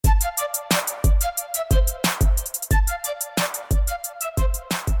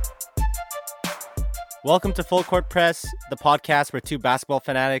Welcome to Full Court Press, the podcast where two basketball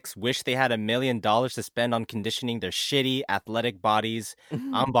fanatics wish they had $1 million to spend on conditioning their shitty athletic bodies.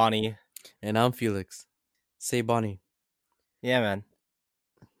 I'm Bonnie. And I'm Felix. Say, Bonnie, Yeah, man.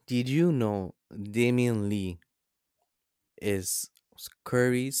 did you know Damian Lee is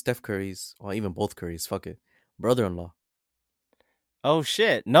Steph Curry's, or even both Curry's, fuck it, brother-in-law? Oh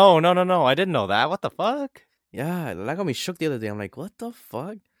shit. No. I didn't know that. What the fuck? Yeah, that got me shook the other day. I'm like, what the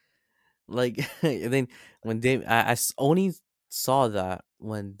fuck? Like, and then when only saw that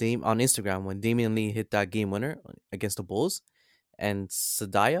when Dame on Instagram when Damian Lee hit that game winner against the Bulls, and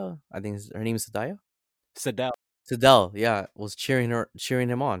Sadaya, I think her name is Sadaya. Sadell. Sadell, yeah, was cheering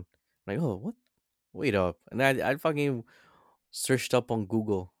him on. I'm like, oh, what? Wait up, and I fucking searched up on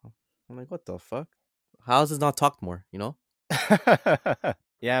Google. I'm like, what the fuck? How is this not talked more?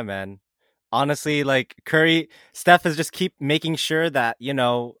 Yeah, man. Honestly, like Steph is just keep making sure that,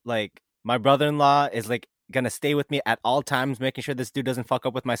 like my brother-in-law is like gonna stay with me at all times, making sure this dude doesn't fuck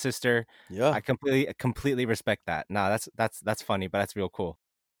up with my sister. Yeah, I completely respect that. Nah, that's funny, but that's real cool.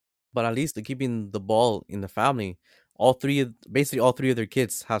 but at least they're keeping the ball in the family. Basically all three of their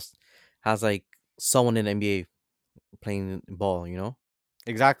kids has like someone in the NBA playing ball.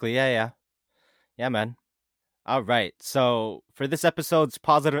 Exactly. Yeah. Yeah, man. All right. So for this episode's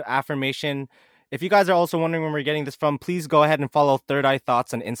positive affirmation, if you guys are also wondering where we're getting this from, please go ahead and follow Third Eye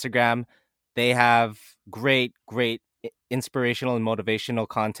Thoughts on Instagram. They have great inspirational and motivational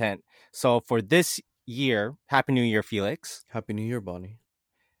content. So for this year, Happy New Year, Felix. Happy New Year, Bonnie.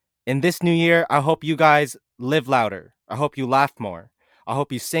 In this new year, I hope you guys live louder. I hope you laugh more. I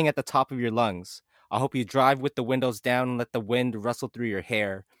hope you sing at the top of your lungs. I hope you drive with the windows down and let the wind rustle through your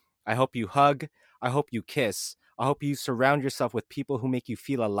hair. I hope you hug. I hope you kiss. I hope you surround yourself with people who make you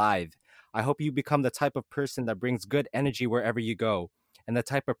feel alive. I hope you become the type of person that brings good energy wherever you go and the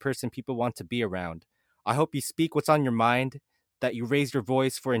type of person people want to be around. I hope you speak what's on your mind, that you raise your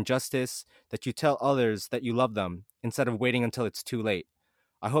voice for injustice, that you tell others that you love them instead of waiting until it's too late.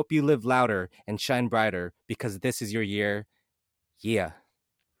 I hope you live louder and shine brighter because this is your year. Yeah.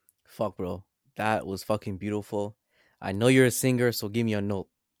 Fuck, bro, that was fucking beautiful. I know you're a singer, so give me a note.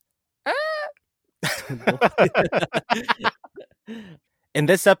 In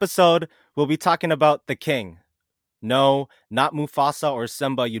this episode, we'll be talking about the king. No, not Mufasa or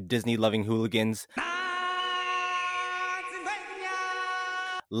Simba, you Disney loving hooligans.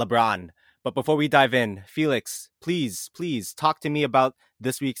 LeBron. But before we dive in, Felix, please talk to me about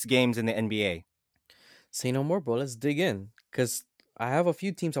this week's games in the NBA. Say no more, bro. Let's dig in, because I have a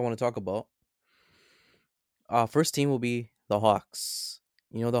few teams I want to talk about. First team will be the Hawks.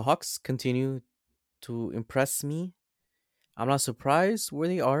 The Hawks continue to impress me. I'm not surprised where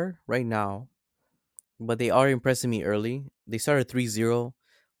they are right now, but they are impressing me early. They started 3-0,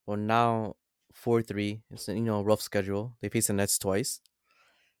 but now 4-3. It's a rough schedule. They face the Nets twice.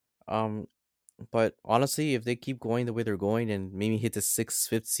 Um, but honestly, if they keep going the way they're going and maybe hit the sixth,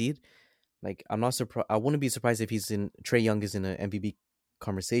 fifth seed, like I'm not surprised. I wouldn't be surprised if Trey Young is in an MVP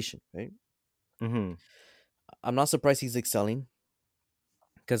conversation, right? Mm-hmm. I'm not surprised he's excelling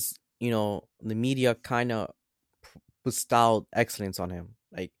because the media kind of bestowed excellence on him.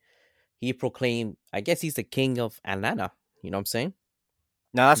 Like he proclaimed, I guess he's the king of Atlanta. You know what I'm saying?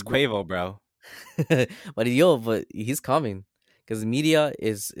 Now that's Quavo, bro. but he's coming because the media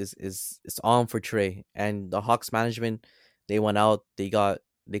is on for Trey, and the Hawks management, they went out. They got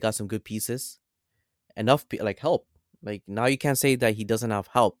some good pieces, enough like help. Like now you can't say that he doesn't have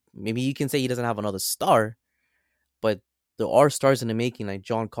help. Maybe you can say he doesn't have another star, but there are stars in the making like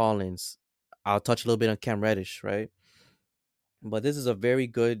John Collins. I'll touch a little bit on Cam Reddish, right? But this is a very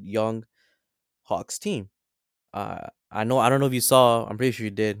good young Hawks team. I don't know if you saw. I'm pretty sure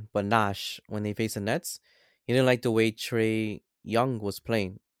you did. But Nash, when they faced the Nets, he didn't like the way Trey Young was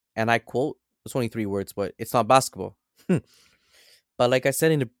playing, and I quote: "It's only 3 words, but it's not basketball." But like I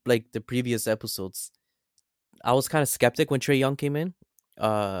said in the previous episodes, I was kind of skeptic when Trey Young came in.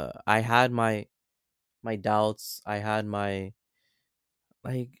 I had my doubts. I had my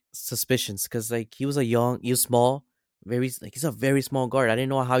suspicions because he was he was small, he's a very small guard. I didn't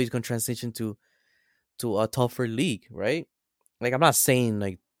know how he's gonna transition to a tougher league, right? Like I'm not saying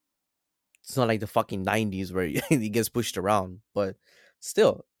like it's not like the fucking 90s where he gets pushed around, but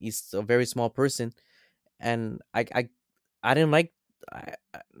still, he's a very small person, and I didn't like.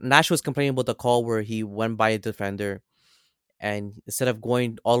 Nash was complaining about the call where he went by a defender, and instead of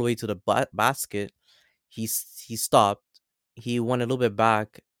going all the way to the basket, he stopped. He went a little bit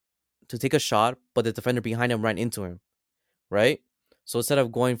back to take a shot, but the defender behind him ran into him, right? So instead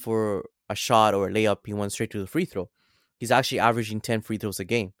of going for a shot or a layup, he went straight to the free throw. He's actually averaging 10 free throws a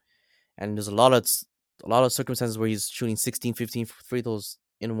game. And there's a lot of a lot of circumstances where he's shooting 16, 15 free throws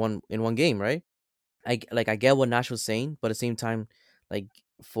in one game, right? I get what Nash was saying, but at the same time, like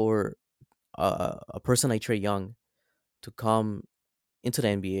for a person like Trey Young to come into the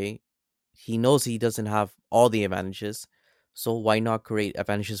NBA, he knows he doesn't have all the advantages. So why not create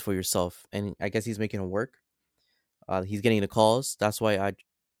advantages for yourself? And I guess he's making it work. He's getting the calls. That's why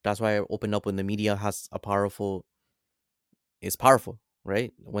I opened up when the media has a powerful is powerful,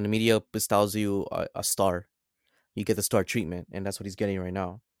 right? When the media bestows you a star, you get the star treatment, and that's what he's getting right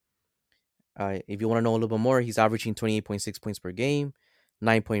now. If you want to know a little bit more, he's averaging 28.6 points per game,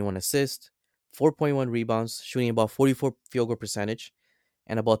 9.1 assists, 4.1 rebounds, shooting about 44 field goal percentage,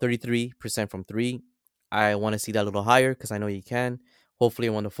 and about 33% from three. I want to see that a little higher because I know he can. Hopefully,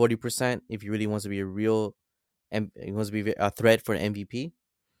 around the 40% if he really wants to be a real and he wants to be a threat for an MVP.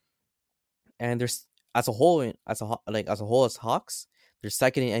 And there's as a whole, as a whole as Hawks, they're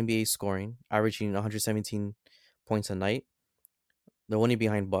second in NBA scoring, averaging 117 points a night. They're only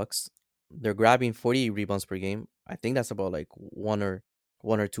behind Bucks. They're grabbing 40 rebounds per game. I think that's about like one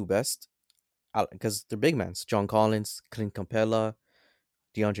or two best because they're big mans. John Collins, Clint Capella,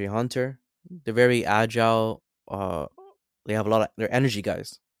 DeAndre Hunter. They're very agile. They have a lot of they're energy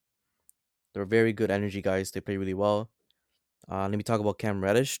guys. They're very good energy guys. They play really well. Let me talk about Cam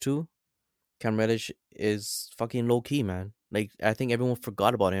Reddish too. Cam Reddish is fucking low key, man. Like I think everyone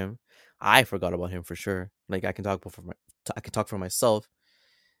forgot about him. I forgot about him for sure. Like I can talk for myself.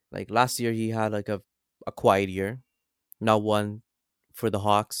 Like last year, he had like a quiet year, not one for the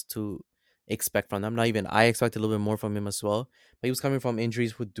Hawks to expect from them. Not even I expected a little bit more from him as well. But he was coming from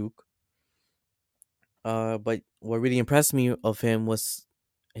injuries with Duke. But what really impressed me of him was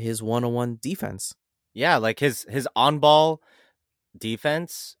his one-on-one defense. Yeah, like his on ball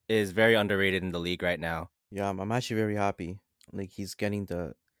defense is very underrated in the league right now. Yeah, I'm actually very happy. Like he's getting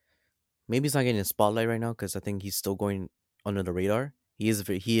the maybe he's not getting the spotlight right now because I think he's still going under the radar. He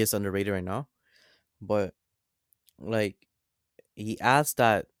is underrated right now, but like he adds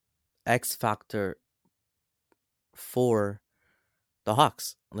that X factor for the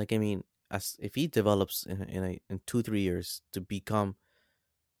Hawks. Like I mean, as if he develops in 2 3 years to become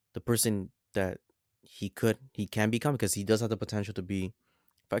the person that he can become because he does have the potential to be.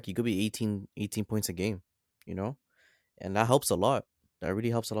 In fact, he could be 18 points a game, you know, and that helps a lot. That really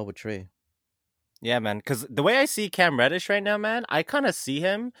helps a lot with Trey. Yeah, man. Because the way I see Cam Reddish right now, man, I kind of see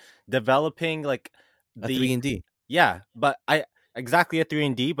him developing like A three the and D. yeah, but I exactly a 3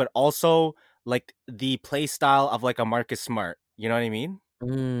 and D, but also like the play style of like a Marcus Smart. You know what I mean?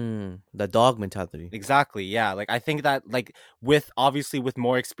 The dog mentality. Exactly. Yeah. Like I think that like with obviously with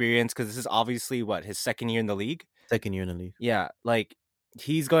more experience, because this is obviously what his second year in the league. Second year in the league. Yeah, like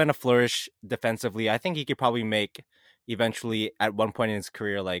he's going to flourish defensively. I think he could probably make eventually at one point in his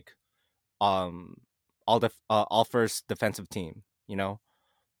career like um all first defensive team, you know?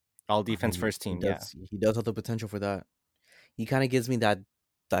 All I defense mean, first team, yeah. he does have the potential for that. He kind of gives me that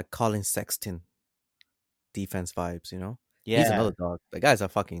Colin Sexton defense vibes. You know, he's Yeah. another dog. The guy's a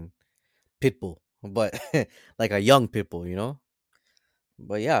fucking pit bull, but like a young pit bull. You know.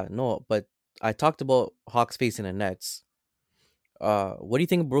 But yeah, no. But I talked about Hawks facing the Nets. What do you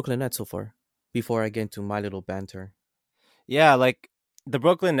think of Brooklyn Nets so far? Before I get into my little banter. Yeah, like the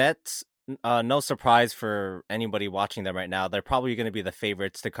Brooklyn Nets, no surprise for anybody watching them right now. They're probably going to be the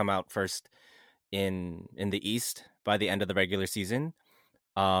favorites to come out first in the East by the end of the regular season.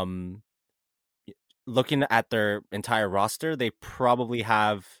 Um Looking at their entire roster, they probably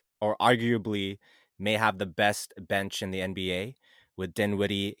have, or arguably may have the best bench in the NBA with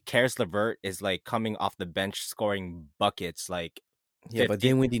Dinwiddie. Karis LeVert is like coming off the bench scoring buckets like Yeah, but 50.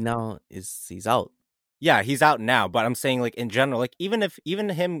 Dinwiddie now is he's out. Yeah, he's out now, but I'm saying like in general, like even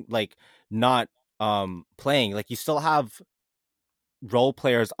him like not playing, like you still have role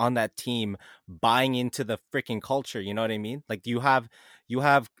players on that team buying into the freaking culture, you know what I mean? Like you have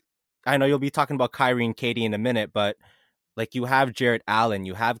I know you'll be talking about Kyrie and Katie in a minute, but like you have Jared Allen,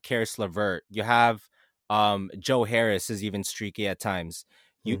 you have Karis LeVert, you have Joe Harris is even streaky at times.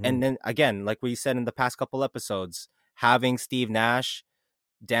 You Mm-hmm. and then again, like we said in the past couple episodes, having Steve Nash,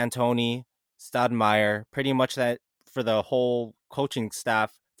 D'Antoni, Stoudemire, pretty much that for the whole coaching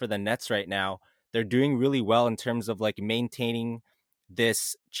staff for the Nets right now, they're doing really well in terms of like maintaining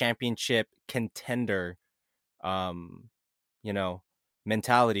this championship contender um you know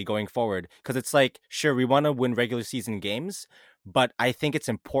mentality going forward, because it's like sure we want to win regular season games, but I think it's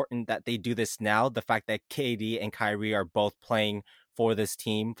important that they do this now. The fact that KD and Kyrie are both playing for this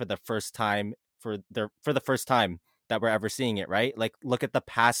team for the first time, for the first time that we're ever seeing it, right? Like, look at the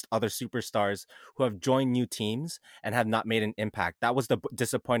past other superstars who have joined new teams and have not made an impact. That was the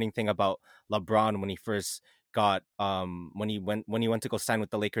disappointing thing about LeBron when he first got when he went to go sign with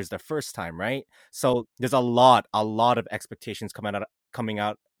the Lakers the first time, right? So there's a lot of expectations coming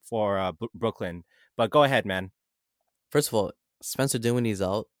out for Brooklyn. But go ahead, man. First of all, Spencer Dinwiddie's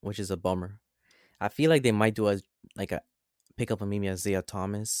out, which is a bummer. I feel like they might do a pick up on maybe Isaiah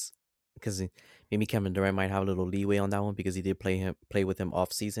Thomas because maybe Kevin Durant might have a little leeway on that one because he did play with him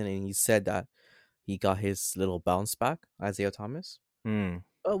off season and he said that he got his little bounce back, Isaiah Thomas. Hmm.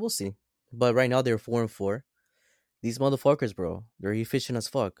 Oh, we'll see. But right now they're 4-4. These motherfuckers, bro, they're efficient as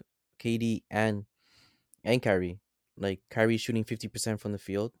fuck. KD and Kyrie, like Kyrie shooting 50% from the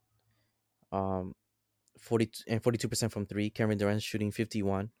field, um, 42% from three. Kevin Durant shooting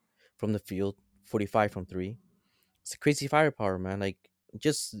 51 from the field, 45 from three. It's a crazy firepower, man. Like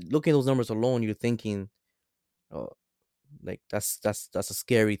just looking at those numbers alone, you're thinking, oh, like that's a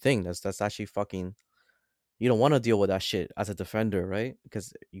scary thing. That's actually fucking. You don't want to deal with that shit as a defender, right?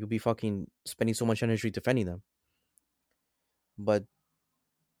 Because you'll be fucking spending so much energy defending them. But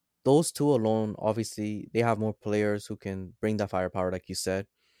those two alone, obviously, they have more players who can bring that firepower, like you said.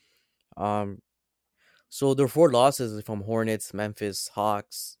 Um, so their four losses from Hornets, Memphis,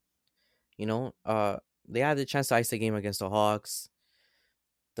 Hawks. You know, they had the chance to ice the game against the Hawks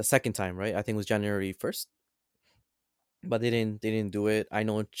the second time, right? I think it was January 1st, but they didn't do it. I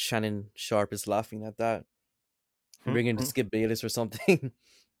know Shannon Sharp is laughing at that, bringing to Skip Bayless or something.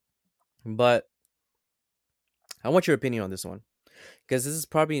 But I want your opinion on this one because this is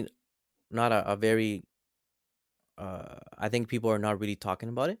probably not a very. I think people are not really talking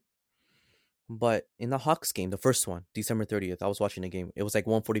about it. But in the Hawks game, the first one, December 30th, I was watching the game. It was like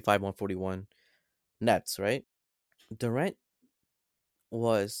 145, 141 Nets, right? Durant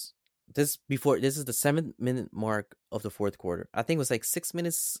was this is the 7 minute mark of the fourth quarter. I think it was like 6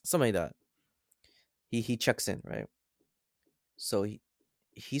 minutes, something like that. He checks in, right? So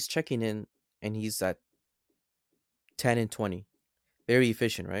he's checking in and he's at 10 and 20. Very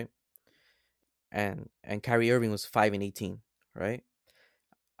efficient, right? And Kyrie Irving was 5 and 18, right?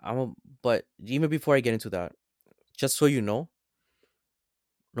 But even before I get into that, just so you know,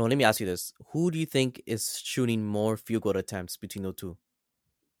 no, let me ask you this. Who do you think is shooting more field goal attempts between the two?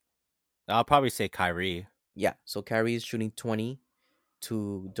 I'll probably say Kyrie. Yeah, so Kyrie is shooting 20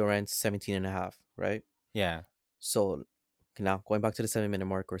 to Durant's 17 and a half, right? Yeah. So now going back to the 7 minute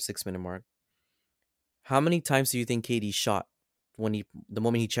mark or 6 minute mark, how many times do you think KD shot when the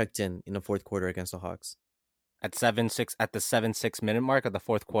moment he checked in the fourth quarter against the Hawks? At the 7-6 minute mark of the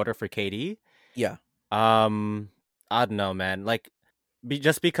fourth quarter for KD. Yeah, Um, I don't know, man. Like,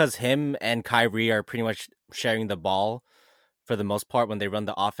 just because him and Kyrie are pretty much sharing the ball for the most part when they run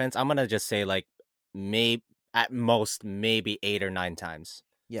the offense, I'm gonna just say like maybe at most maybe 8 or 9 times.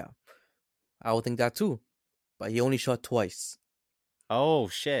 yeah, I would think that too. But he only shot twice. Oh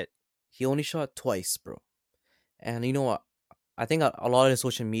shit. He only shot twice, bro. And you know what? I think a lot of the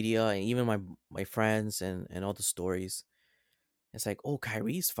social media and even my friends and all the stories, it's like, oh,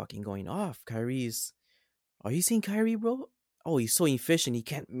 Kyrie's fucking going off. Are you seeing Kyrie, bro? Oh, he's so efficient, he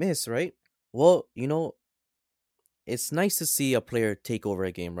can't miss, right? Well, it's nice to see a player take over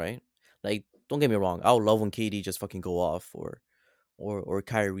a game, right? Like, don't get me wrong, I would love when KD just fucking go off, or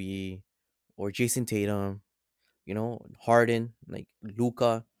Kyrie, or Jason Tatum, Harden, like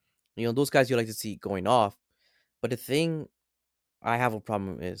Luca, those guys you like to see going off. But the thing I have a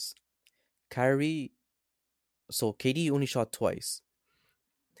problem is Kyrie. So KD only shot twice.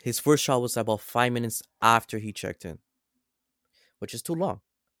 His first shot was about 5 minutes after he checked in, which is too long,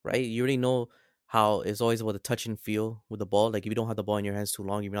 right? You already know how it's always about the touch and feel with the ball. Like if you don't have the ball in your hands too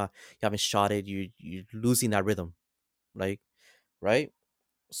long, you haven't shot it, you're losing that rhythm, like right.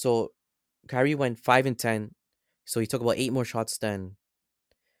 So Kyrie went 5 and 10, so he took about 8 more shots than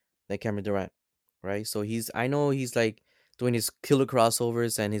Cameron Durant, right? So I know he's like doing his killer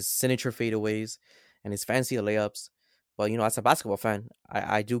crossovers and his signature fadeaways and his fancy layups, but as a basketball fan,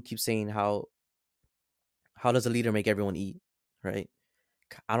 I do keep saying how does a leader make everyone eat, right?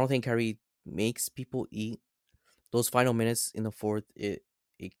 I don't think Kyrie makes people eat. Those final minutes in the fourth,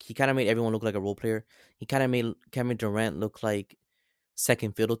 he kind of made everyone look like a role player. He kind of made Kevin Durant look like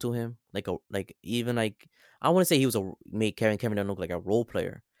second fiddle to him, like even like I want to say he was a made Kevin Durant look like a role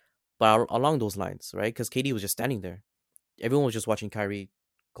player, but along those lines, right? Because KD was just standing there. Everyone was just watching Kyrie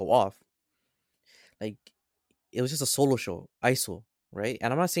go off. Like it was just a solo show, ISO, right?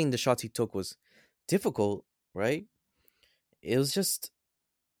 And I'm not saying the shots he took was difficult, right? It was just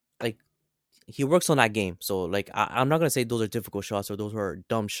like he works on that game. So like I'm not gonna say those are difficult shots or those are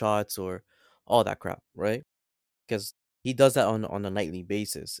dumb shots or all that crap, right? because he does that on a nightly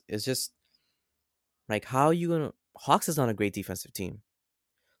basis. It's just like, how are you gonna? Hawks is not a great defensive team,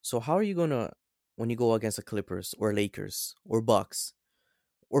 so how are you gonna when you go against the Clippers or Lakers or Bucks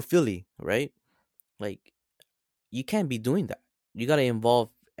or Philly, right? Like, you can't be doing that. You got to involve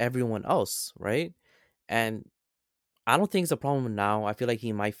everyone else, right? And I don't think it's a problem now. I feel like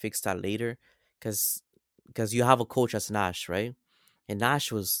he might fix that later, because you have a coach as Nash, right? And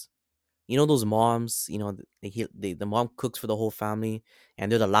Nash was, those moms, the mom cooks for the whole family,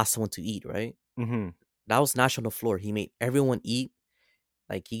 and they're the last one to eat, right? Mm-hmm. That was Nash on the floor. He made everyone eat,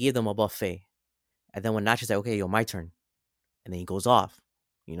 like he gave them a buffet. And then when Nash is like, okay, yo, my turn, and then he goes off,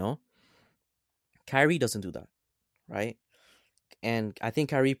 you know. Kyrie doesn't do that, right? And I think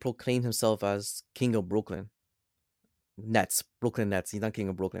Kyrie proclaimed himself as king of Brooklyn Nets, Brooklyn Nets. He's not king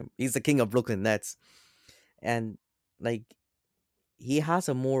of Brooklyn. He's the king of Brooklyn Nets. And like, he has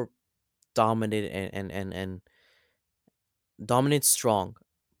a more dominant and dominant, strong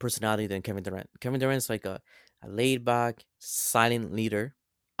personality than Kevin Durant. Kevin Durant's like a laid back, silent leader.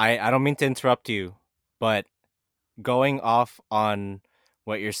 I don't mean to interrupt you, but going off on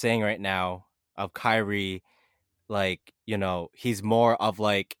what you're saying right now of Kyrie, like, he's more of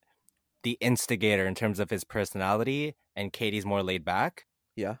like the instigator in terms of his personality, and Katie's more laid back.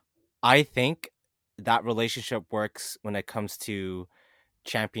 Yeah, I think that relationship works when it comes to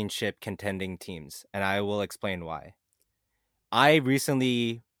championship contending teams, and I will explain why. I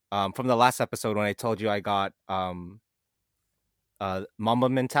recently, from the last episode when I told you I got Mamba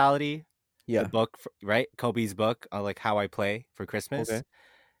Mentality, the yeah, book, right? Kobe's book, like how I play for okay, Christmas.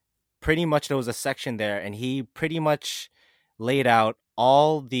 Pretty much there was a section there, and he pretty much laid out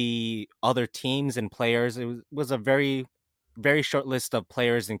all the other teams and players. It was a very, very short list of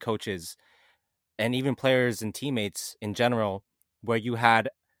players and coaches, and even players and teammates in general, where you had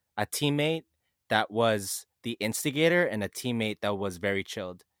a teammate that was the instigator and a teammate that was very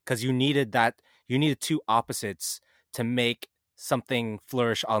chilled, because you needed two opposites to make something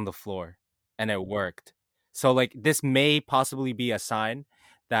flourish on the floor, and it worked. So like this may possibly be a sign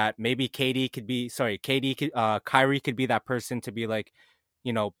that maybe Kyrie could be that person to be like,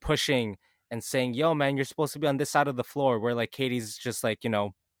 pushing and saying, yo man, you're supposed to be on this side of the floor, where like Katie's just like,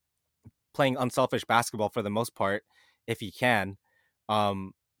 playing unselfish basketball for the most part, if he can.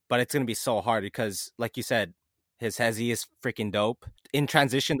 Um, but it's gonna be so hard because, like you said, his hezzy is freaking dope. In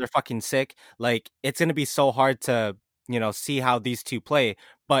transition, they're fucking sick. Like it's gonna be so hard to see how these two play.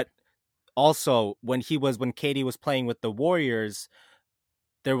 But also, when Katie was playing with the Warriors,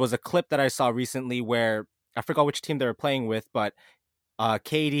 there was a clip that I saw recently where I forgot which team they were playing with, but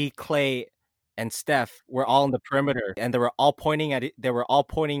Katie, Clay, and Steph were all in the perimeter, and they were all pointing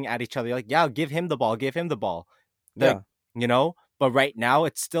at each other, like, "Yeah, give him the ball, give him the ball." Like, yeah, but right now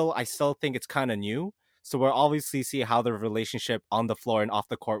I still think it's kind of new. So we'll obviously see how the relationship on the floor and off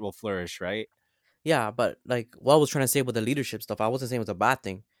the court will flourish, right? yeah. But like, what I was trying to say with the leadership stuff, I wasn't saying it was a bad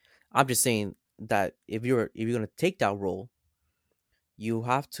thing. I'm just saying that if you're gonna take that role, you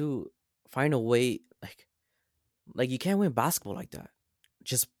have to find a way. Like, you can't win basketball like that.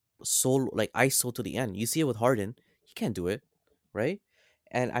 Just solo, like ISO to the end. You see it with Harden. He can't do it, right?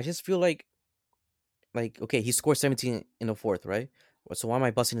 And I just feel like, okay, he scored 17 in the fourth, right? So why am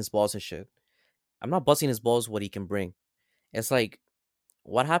I busting his balls and shit? I'm not busting his balls. What he can bring. It's like,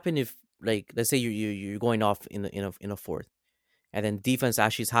 what happened if, like, let's say you're going off in a fourth, and then defense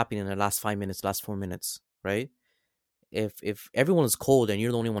actually is happening in the last 5 minutes, last 4 minutes, right? If everyone is cold and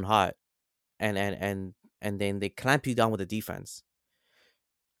you're the only one hot, and then they clamp you down with the defense,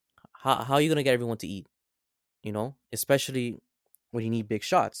 how are you gonna get everyone to eat? Especially when you need big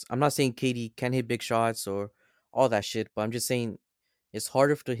shots. I'm not saying KD can hit big shots or all that shit, but I'm just saying it's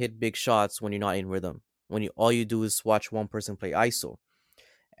harder to hit big shots when you're not in rhythm. When you all you do is watch one person play ISO.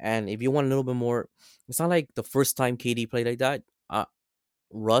 And if you want a little bit more, it's not like the first time KD played like that.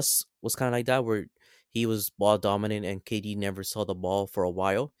 Russ was kind of like that, where he was ball dominant and KD never saw the ball for a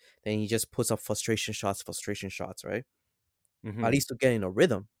while. Then he just puts up frustration shots, right? At Mm-hmm. least to get in a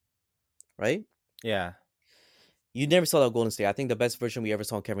rhythm, right? Yeah. You never saw that Golden State. I think the best version we ever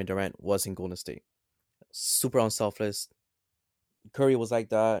saw of Kevin Durant was in Golden State. Super unselfless. Curry was like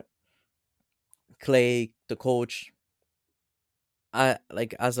that. Clay, the coach. I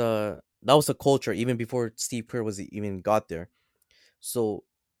like as a that was a culture even before Steve Kerr was even got there. So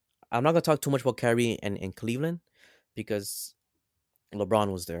I'm not gonna talk too much about Kyrie and Cleveland, because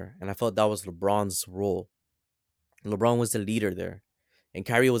LeBron was there, and I felt that was LeBron's role. LeBron was the leader there, and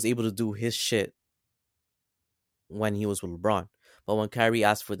Kyrie was able to do his shit when he was with LeBron. But when Kyrie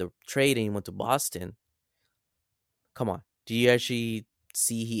asked for the trade and he went to Boston, come on, do you actually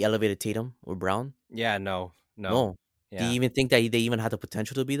see he elevated Tatum or Brown? Yeah, no. No. No. Do you Yeah. even think that they even had the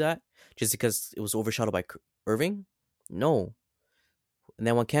potential to be that just because it was overshadowed by Irving? No. And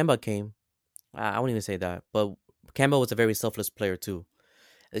then when Kemba came, I wouldn't even say that, but Kemba was a very selfless player too.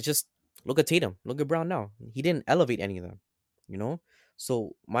 It's just look at Tatum, look at Brown now. He didn't elevate any of them, you know.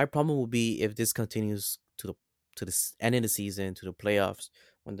 So my problem will be if this continues to the end of the season, to the playoffs,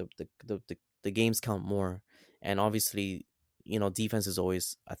 when the games count more, and obviously, defense is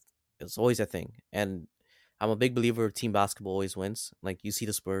always it's always a thing. And I'm a big believer team basketball always wins. Like you see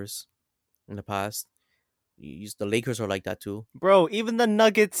the Spurs in the past, the Lakers are like that too. Bro, even the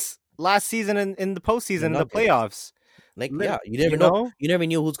Nuggets last season in the The postseason, in the Nuggets. playoffs. Like, Lit- yeah, you you never know. know? You never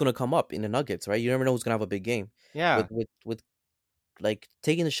knew who's gonna come up in the Nuggets, right? You never know who's gonna have a big game. Yeah. With like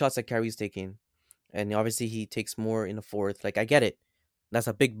taking the shots that Kyrie's taking, and obviously he takes more in the fourth. Like I get it, that's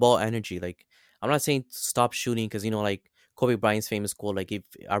a big ball energy. Like I'm not saying stop shooting because like Kobe Bryant's famous quote, like if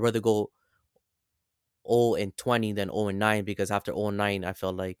I'd rather go 0-20 than 0-9 because after 0-9 I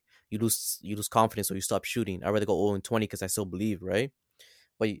felt like you lose confidence or you stop shooting. I'd rather go 0-20 because I still believe, right?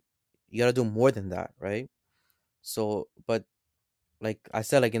 But you gotta do more than that, right? So, but like I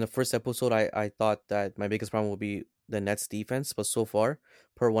said, like in the first episode, I thought that my biggest problem would be the Nets defense, but so far,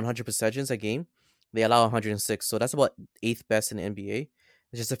 per 100 possessions a game, they allow 106. So that's about eighth best in the NBA.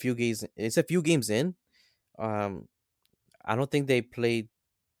 It's just a few games. It's a few games in. Um, I don't think they played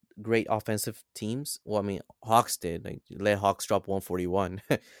great offensive teams. Well, I mean, Hawks did. Like let Hawks drop 141,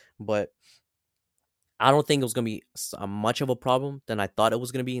 but I don't think it was gonna be much of a problem than I thought it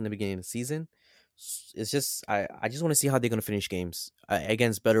was gonna be in the beginning of the season. It's just I just want to see how they're gonna finish games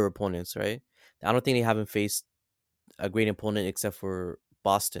against better opponents, right? I don't think they haven't faced a great opponent except for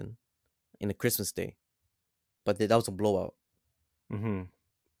Boston in the Christmas Day, but that was a blowout. Hmm.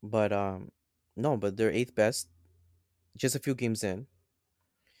 But no, but they're eighth best, just a few games in.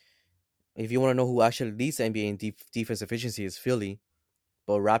 If you want to know who actually leads the NBA in defense efficiency is Philly,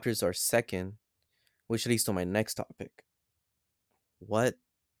 but Raptors are second, which leads to my next topic. What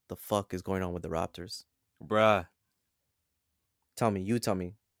the fuck is going on with the Raptors? Bruh. Tell me, you tell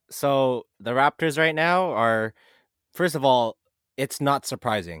me. So the Raptors right now are, first of all, it's not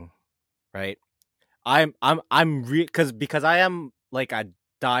surprising, right? Because I am like a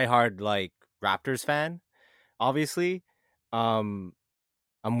diehard like Raptors fan, obviously. Um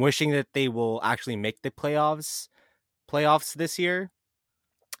I'm wishing that they will actually make the playoffs this year.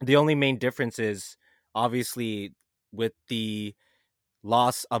 The only main difference is obviously with the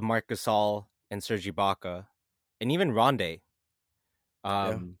loss of Marc Gasol and Serge Ibaka and even Ronde.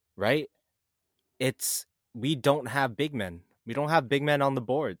 Yeah, Right? It's we don't have big men. We don't have big men on the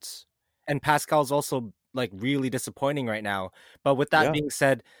boards. And Pascal's also like really disappointing right now. But with that yeah, being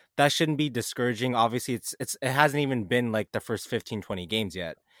said, that shouldn't be discouraging. Obviously, it hasn't even been like the first 15, 20 games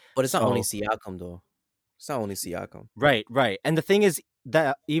yet. but it's not only So Siakam though. It's not only Siakam. right, right. And the thing is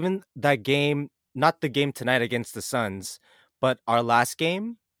that even that game, not the game tonight against the Suns, but our last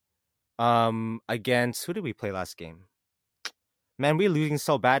game, against who did we play last game? Man, we're losing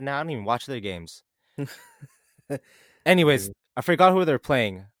so bad now. I don't even watch their games. Anyways, Yeah, I forgot who they're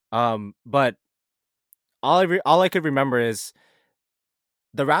playing. But all I could remember is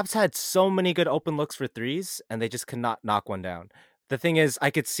the Raps had so many good open looks for threes, and they just could not knock one down. The thing is, I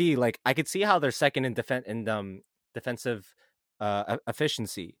could see how they're second in defensive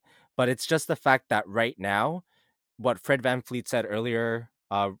efficiency, but it's just the fact that right now, what Fred VanVleet said earlier,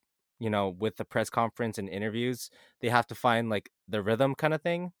 with the press conference and interviews, they have to find like the rhythm kind of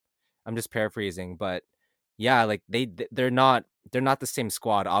thing. I'm just paraphrasing, but yeah, like they're not the same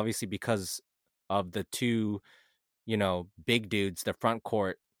squad, obviously because of the two, big dudes, the front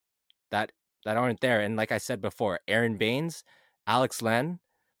court that aren't there. And like I said before, Aaron Baines, Alex Len,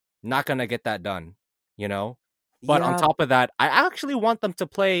 not gonna get that done, you know. But on yeah, top of that, I actually want them to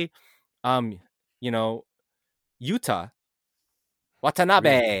play, um, you know, Utah really.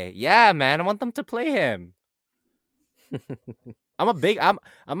 Watanabe. Yeah, man, I want them to play him. I'm a big I'm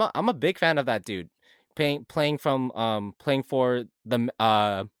a big fan of that dude. Playing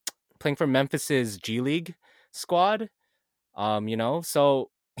for Memphis's G League squad.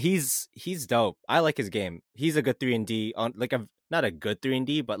 So he's dope. I like his game. He's a good 3 and D on like a not a good 3 and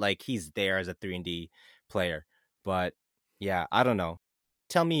D, but like he's there as a 3 and D player. But yeah, I don't know.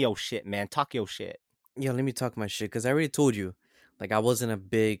 Tell me your shit, man. Talk your shit. Yeah, let me talk my shit because I already told you, like I wasn't a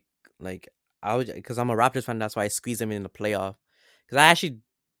big like I was because I'm a Raptors fan. That's why I squeezed them in the playoff because I actually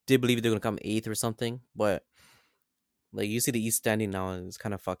did believe they're gonna come eighth or something. But like you see the East standing now, and it's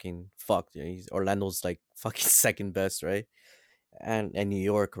kind of fucking fucked. Orlando's like fucking second best, right? And New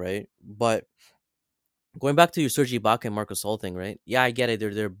York, right? But going back to your Serge Ibaka and Marcus Gasol thing, right? Yeah, I get it.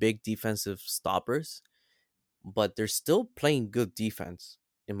 They're big defensive stoppers, but they're still playing good defense,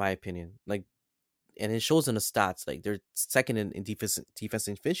 in my opinion. Like, and it shows in the stats. Like they're second in defense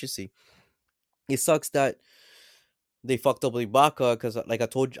efficiency. It sucks that they fucked up with Ibaka because, like I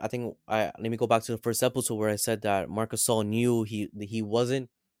told you, I think I let me go back to the first episode where I said that Marcus Gasol knew he wasn't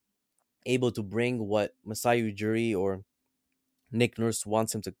able to bring what Masai Ujiri or Nick Nurse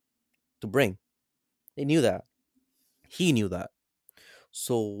wants him to bring. They knew that. He knew that.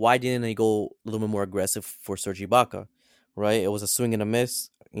 So why didn't they go a little bit more aggressive for Serge Ibaka? Right? It was a swing and a miss.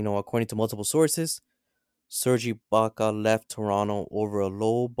 According to multiple sources, Serge Ibaka left Toronto over a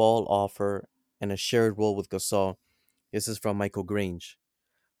low ball offer and a shared role with Gasol. This is from Michael Grange,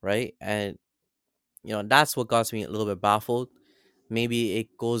 right? And that's what got me a little bit baffled. Maybe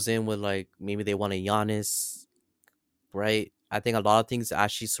it goes in with like maybe they want a Giannis, right? I think a lot of things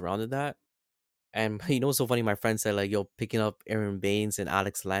actually surrounded that. And what's so funny? My friend said like, "Yo, picking up Aaron Baines and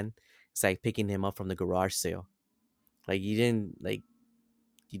Alex Len, it's like picking him up from the garage sale. Like you didn't like,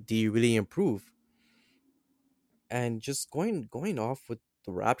 do you really improve?" And just going off with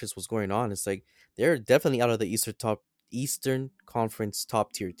the Raptors, what's going on? It's like they're definitely out of the Eastern Conference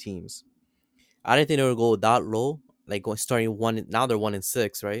top tier teams. I didn't think they would go that low. Like going starting one now they're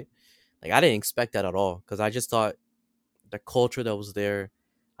 1-6, right? Like I didn't expect that at all because I just thought the culture that was there,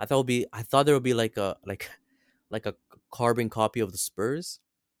 I thought there would be like a like a carbon copy of the Spurs,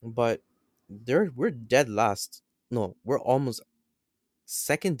 but we're dead last. No, we're almost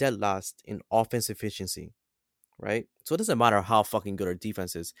second dead last in offense efficiency, right? So it doesn't matter how fucking good our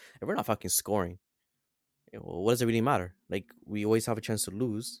defense is if we're not fucking scoring. What does it really matter? Like we always have a chance to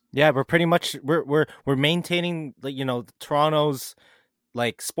lose. Yeah, we're pretty much we're maintaining like Toronto's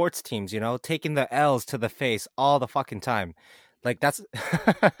like sports teams, taking the L's to the face all the fucking time. Like that's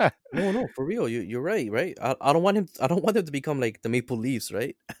No, no, for real. You're right, right? I don't want him. I don't want them to become like the Maple Leafs,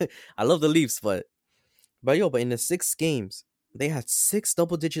 right? I love the Leafs, but in the 6 games they had 6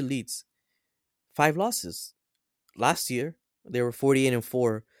 double-digit leads, 5 losses. Last year they were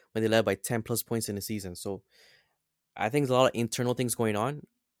 48-4 when they led by 10 plus points in the season. So I think there's a lot of internal things going on.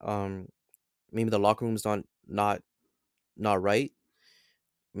 Um, Maybe the locker room's not right.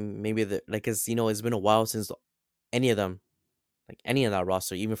 Maybe the like, cause it's been a while since any of them, like any of that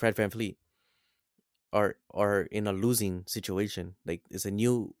roster, even Fred VanVleet, are in a losing situation. Like it's a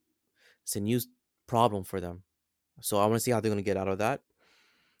new problem for them. So I want to see how they're gonna get out of that.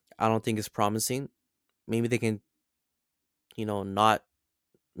 I don't think it's promising. Maybe they can, not.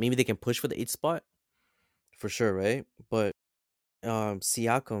 Maybe they can push for the 8th spot for sure, right? But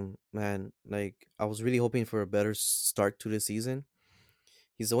Siakam, man, like I was really hoping for a better start to the season.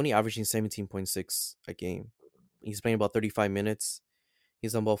 He's only averaging 17.6 a game. He's playing about 35 minutes.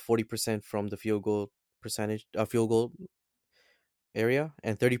 He's on about 40% from the field goal area,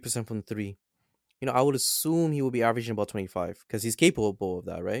 and 30% from the three. I would assume he will be averaging about 25 because he's capable of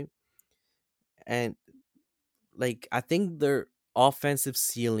that, right? And like I think their offensive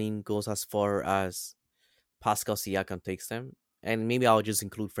ceiling goes as far as Pascal Siakam takes them. And maybe I'll just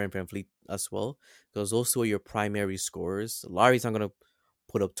include Fred VanVleet as well, because those two are your primary scorers. Larry's not gonna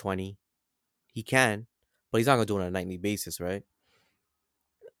put up 20. He can, but he's not gonna do it on a nightly basis, right?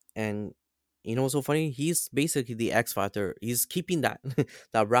 And what's so funny? He's basically the X factor. He's keeping that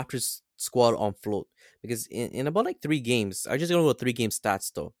that Raptors squad on float. Because in about like 3 games, I just gonna go 3 game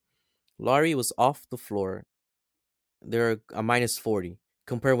stats though. Laurie was off the floor. They're a minus 40.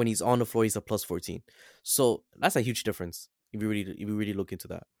 Compared when he's on the floor, he's a plus 14. So that's a huge difference if you really look into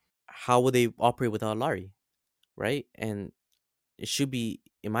that. How would they operate without Larry? Right? And it should be,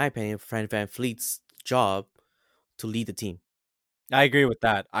 in my opinion, Fran Van Fleet's job to lead the team. I agree with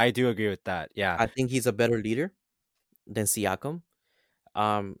that. I do agree with that. Yeah. I think he's a better leader than Siakam.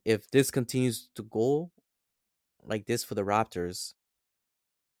 If this continues to go like this for the Raptors,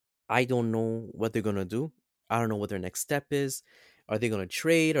 I don't know what they're gonna do. I don't know what their next step is. Are they gonna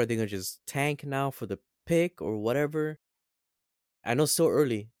trade? Are they gonna just tank now for the pick or whatever? I know it's still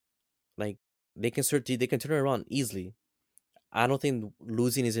early. Like they can turn it around easily. I don't think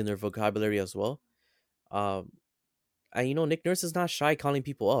losing is in their vocabulary as well. Um, and Nick Nurse is not shy calling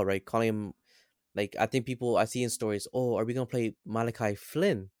people out, right? Calling him like I think people I see in stories. Oh, are we gonna play Malachi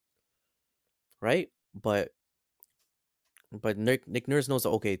Flynn? Right? But Nick Nurse knows that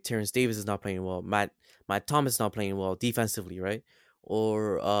okay, Terrence Davis is not playing well. Matt Thomas is not playing well defensively, right?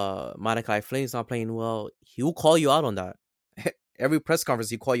 Or Malachi Flynn is not playing well. He will call you out on that. Every press conference,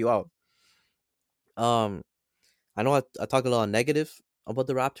 he call you out. Um, I know I talk a lot of negative about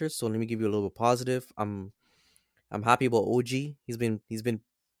the Raptors, so let me give you a little bit positive. I'm happy about OG. He's been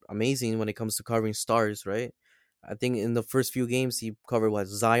amazing when it comes to covering stars, right? I think in the first few games he covered what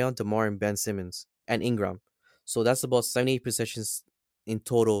Zion, DeMar, and Ben Simmons and Ingram. So that's about 78 possessions in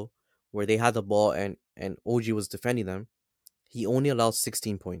total where they had the ball and OG was defending them. He only allowed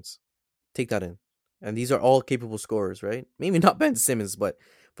 16 points. Take that in. And these are all capable scorers, right? Maybe not Ben Simmons, but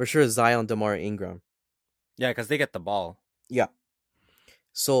for sure Zion, DeMar, Ingram. Yeah, because they get the ball. Yeah.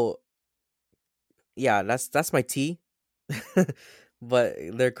 So yeah, that's my T. But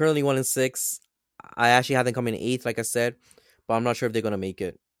they're currently 1-6. I actually had them come in eighth, like I said, but I'm not sure if they're gonna make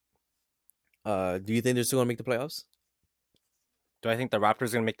it. Do you think they're still gonna make the playoffs? Do I think the Raptors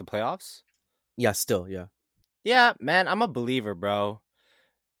are gonna make the playoffs? Yeah, still, yeah. Yeah, man, I'm a believer, bro.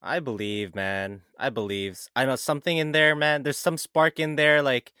 I believe, man. I believe. I know something in there, man. There's some spark in there,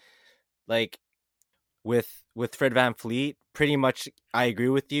 like with Fred Van Fleet. Pretty much, I agree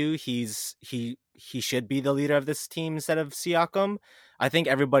with you. He should be the leader of this team instead of Siakam. I think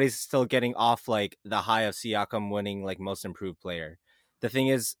everybody's still getting off like the high of Siakam winning like most improved player. The thing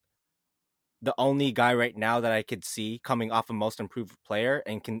is, the only guy right now that I could see coming off a most improved player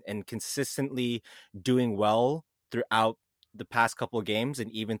and consistently doing well throughout the past couple of games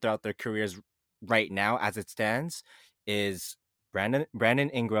and even throughout their careers right now as it stands is Brandon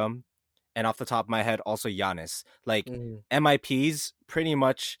Ingram, and off the top of my head also Giannis. Like Mhm. MIPs pretty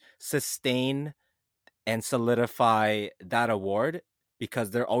much sustain and solidify that award because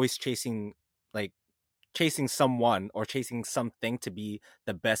they're always like chasing someone or chasing something to be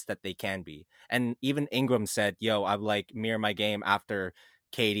the best that they can be. And even Ingram said, "Yo, I like mirror my game after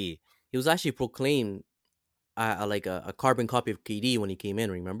KD." He was actually proclaimed like a carbon copy of KD when he came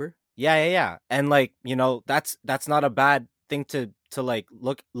in. Remember? Yeah. And like, that's not a bad thing to like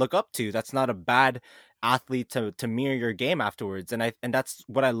look up to. That's not a bad athlete to mirror your game afterwards. And that's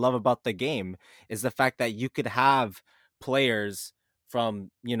what I love about the game is the fact that you could have players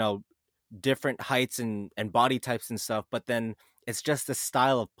from, different heights and body types and stuff, but then it's just the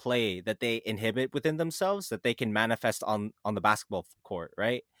style of play that they inhibit within themselves that they can manifest on the basketball court,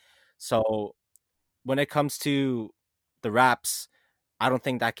 right? So when it comes to the Raps, I don't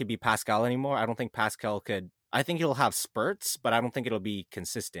think that could be Pascal anymore. I don't think Pascal could. I think he'll have spurts, but I don't think it'll be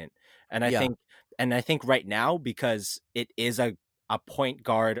consistent. And I Yeah, think, and I think right now because it is a point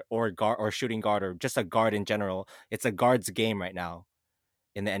guard or shooting guard or just a guard in general, it's a guard's game right now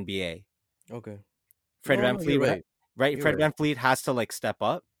in the NBA. okay. Fred No, Van no, you're Fleet, right. right? You're Fred right. Van Fleet has to like step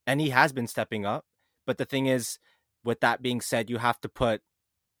up, and he has been stepping up. But the thing is, with that being said, you have to put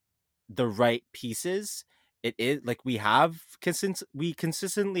the right pieces. It is like we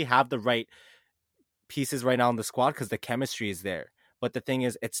consistently have the right pieces right now in the squad because the chemistry is there. But the thing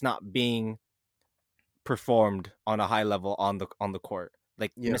is, it's not being performed on a high level on the court.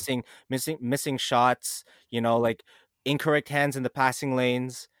 Like Yeah. missing shots, like incorrect hands in the passing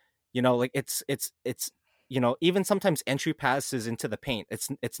lanes, like it's even sometimes entry passes into the paint.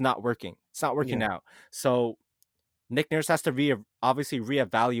 It's not working. It's not working Yeah. out. So Nick Nurse has to obviously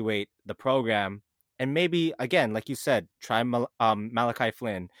reevaluate the program and maybe again, like you said, try Malachi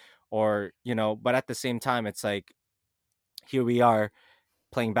Flynn or but at the same time, it's like here we are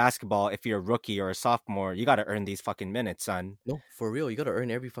playing basketball. If you're a rookie or a sophomore, you got to earn these fucking minutes, son. No, for real. You gotta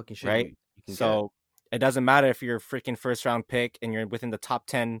earn every fucking shit Right? you can get. So it doesn't matter if you're a freaking first round pick and you're within the top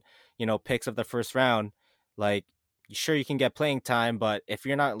 10, picks of the first round. Like, sure, you can get playing time, but if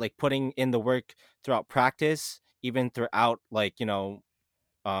you're not like putting in the work throughout practice, even throughout like,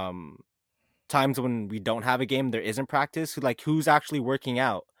 um, times when we don't have a game, there isn't practice, like who's actually working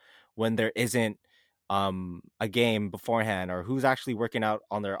out when there isn't a game beforehand or who's actually working out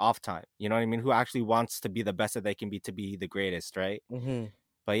on their off time, you know what I mean, who actually wants to be the best that they can be to be the greatest, right? Hmm.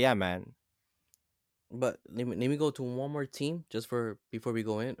 But yeah, man. But let me go to one more team just for before we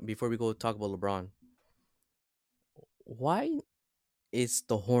go talk about LeBron. Why is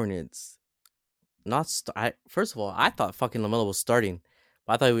the Hornets not? First of all, I thought fucking Lamelo was starting,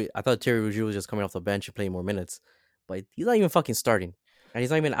 but I thought Terry Rozier was just coming off the bench and playing more minutes. But he's not even fucking starting, and he's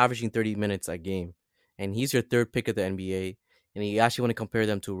not even averaging 30 minutes a game. And he's your third pick of the NBA. And you actually want to compare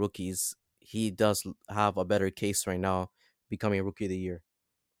them to rookies. He does have a better case right now, becoming a rookie of the year.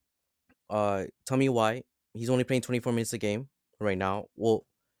 Tell me why he's only playing 24 minutes a game right now. Well,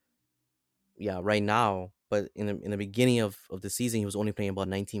 yeah, right now, but in the beginning of the season, he was only playing about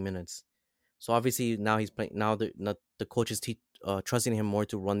 19 minutes. So obviously now he's playing. Now the coach is trusting him more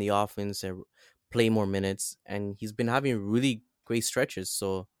to run the offense and play more minutes, and he's been having really great stretches.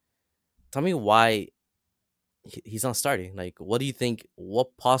 So tell me why he's not starting. Like, what do you think?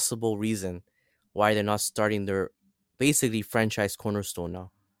 What possible reason why they're not starting their basically franchise cornerstone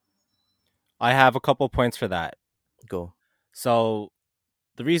now? I have a couple points for that. Go. So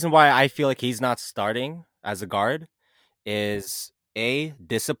the reason why I feel like he's not starting as a guard is a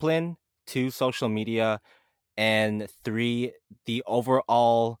discipline, two social media, and three, the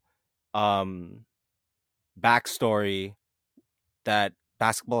overall um backstory that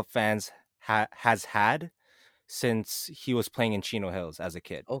basketball fans has had since he was playing in Chino Hills as a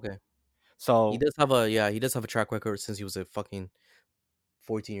kid. Okay. He So does have a yeah, he does have a track record since he was a fucking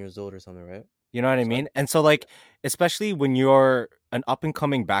 14 years old or something, right? you know what I So mean? And so like especially when you're an up and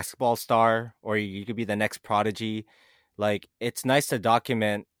coming basketball star or you could be the next prodigy, like it's nice to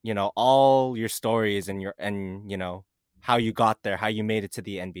document, all your stories and how you got there, how you made it to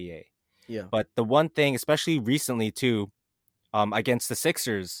the NBA. yeah, But the one thing, especially recently too, against the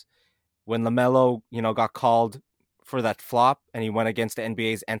Sixers, when LaMelo, got called for that flop and he went against the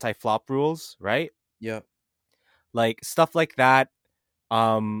NBA's anti-flop rules, right? yeah, Like stuff like that,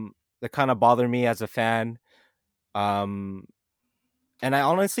 that kind of bother me as a fan. Um, and I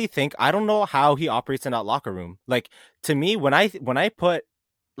honestly think I don't know how he operates in that locker room. Like to me, when I put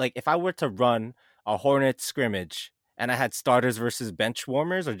like if I were to run a Hornets scrimmage and I had starters versus bench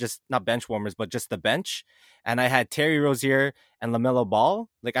warmers, or just not bench warmers, but just the bench, and I had Terry Rozier and LaMelo Ball,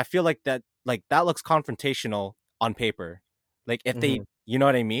 like I feel like that looks confrontational on paper. Like if hmm they, you know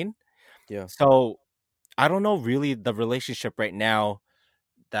what I mean? yeah, So I don't know really the relationship right now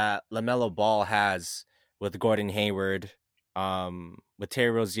that LaMelo Ball has with Gordon Hayward, with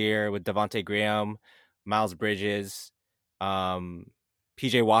Terry Rozier, with Devontae Graham, Miles Bridges, um,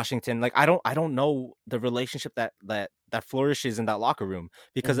 PJ Washington. Like I don't know the relationship that flourishes in that locker room,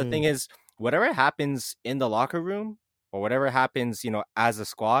 because the hmm thing is, whatever happens in the locker room or whatever happens, as a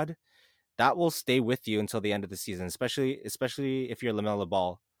squad, that will stay with you until the end of the season, especially if you're LaMelo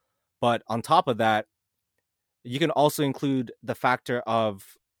Ball. But on top of that, you can also include the factor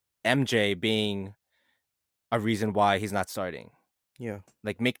of MJ being a reason why he's not starting. yeah,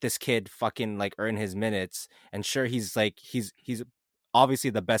 Like make this kid fucking like earn his minutes. And sure, he's obviously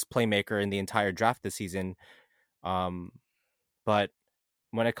the best playmaker in the entire draft this season. Um, but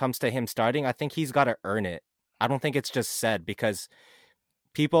when it comes to him starting, I think he's got to earn it. I don't think it's just said, because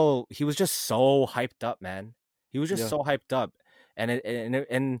he was just so hyped up, man. He was just yeah, so hyped up,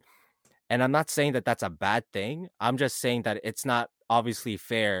 and I'm not saying that that's a bad thing. I'm just saying that it's not obviously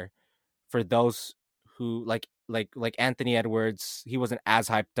fair for those who like Anthony Edwards. He wasn't as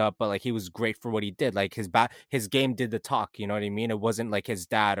hyped up, but like he was great for what he did. Like his game did the talk, you know what I mean? It wasn't like his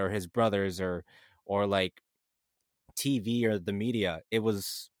dad or his brothers or like TV or the media. It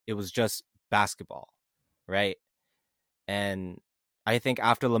was just basketball, right? And I think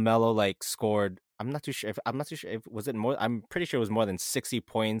after LaMelo like scored, I'm not too sure if was it more. I'm pretty sure it was more than 60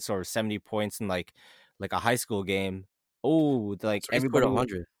 points or 70 points in like a high school game. Oh, like so he scored everybody,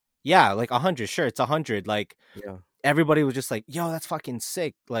 100. yeah, like 100. Sure, it's 100. Like Yeah, everybody was just like, "Yo, that's fucking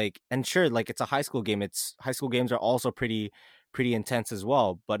sick!" Like, and sure, like it's a high school game. It's high school games are also pretty intense as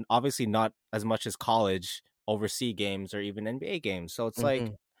well, but obviously not as much as college, overseas games, or even NBA games. So it's like,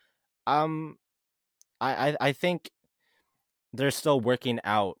 hmm um, I think they're still working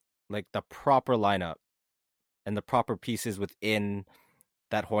out like the proper lineup and the proper pieces within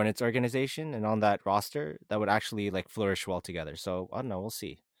that Hornets organization and on that roster that would actually like flourish well together. So I don't know, we'll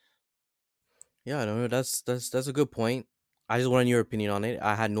see. yeah. I don't know. That's a good point. I just wanted your opinion on it.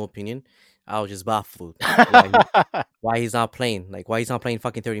 I had no opinion. I was just baffled why he's not playing. Like why he's not playing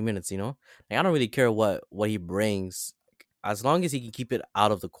fucking 30 minutes. Like I don't really care what he brings, as long as he can keep it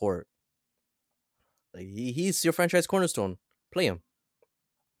out of the court. Like he's your franchise cornerstone. Play him,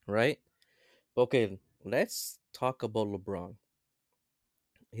 right? Okay, let's talk about LeBron.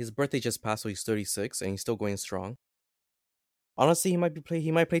 His birthday just passed, so he's 36 and he's still going strong. Honestly, he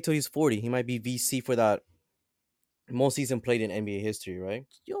might play till he's 40. He might be VC for that most season played in NBA history, right?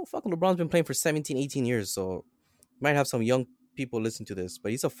 Yo, fucking LeBron's been playing for 17, 18 years, so might have some young people listen to this,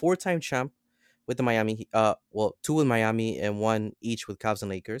 but he's a four-time champ with the Miami. Well, two with Miami and one each with Cavs and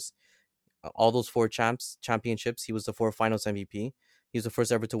Lakers. All those four championships, he was the four Finals MVP. He was the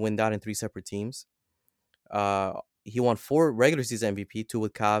first ever to win that in three separate teams. He won four regular season MVP, two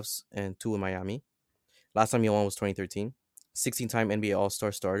with Cavs and two with Miami. Last time he won was 2013. 16-time NBA All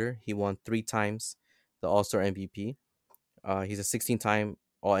Star starter. He won three times the All Star MVP. He's a 16-time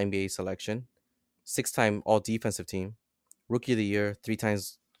All NBA selection, six-time All Defensive Team, Rookie of the Year, three-time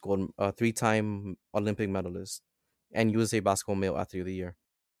Olympic medalist, and USA Basketball Male Athlete of the Year.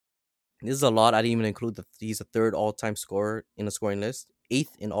 This is a lot. I didn't even include he's a third all-time scorer in the scoring list,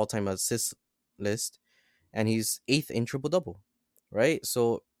 eighth in all-time assist list, and he's eighth in triple double. Right,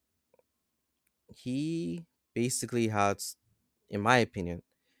 so he basically has, in my opinion,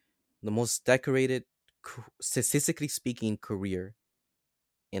 the most decorated, statistically speaking, career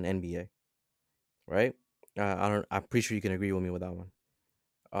in NBA. Right? I don't. I'm pretty sure you can agree with me with that one.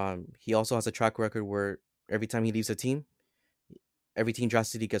 He also has a track record where every time he leaves a team, every team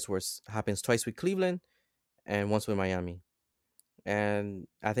drastically gets worse. Happens twice with Cleveland and once with Miami. And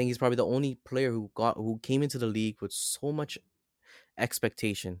I think he's probably the only player who came into the league with so much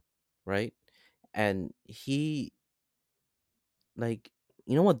expectation, right? And he like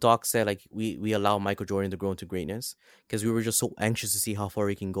you know what Doc said, like we allow Michael Jordan to grow into greatness because we were just so anxious to see how far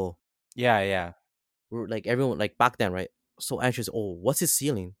he can go. Yeah, yeah. We were like everyone like back then, right? So anxious. Oh, what's his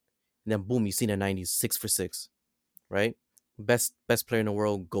ceiling? And then boom, you see in the '90s, 6 for 6, right? Best player in the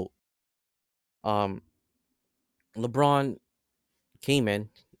world, GOAT. Um, LeBron came in,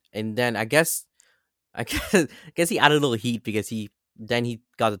 and then I guess I guess he added a little heat because he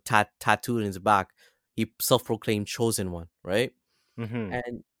got a tattoo in his back. He self-proclaimed chosen one, right? Mm-hmm.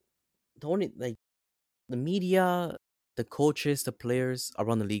 And the only like the media, the coaches, the players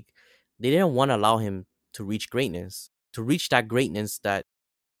around the league, they didn't want to allow him to reach greatness, to reach that greatness that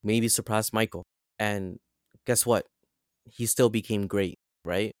maybe surpassed Michael. And guess what? He still became great,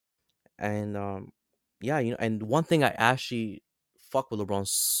 right? And yeah, and one thing I actually fuck with LeBron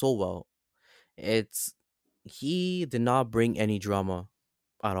so well, it's he did not bring any drama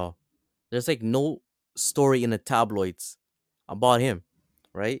at all. There's like no story in the tabloids about him,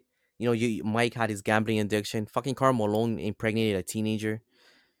 right? Mike had his gambling addiction. Fucking Karl Malone impregnated a teenager.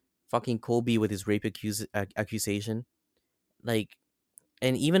 Fucking Kobe with his rape accusation. Like,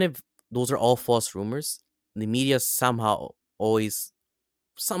 and even if those are all false rumors, the media somehow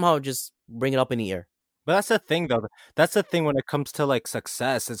just bring it up in the air. But that's the thing, though. That's the thing when it comes to like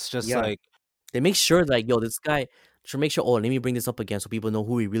success. It's just Yeah, like, they make sure like, yo, this guy should make sure. Oh, let me bring this up again so people know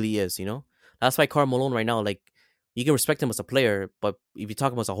who he really is. That's why Karl Malone right now, like, you can respect him as a player, but if you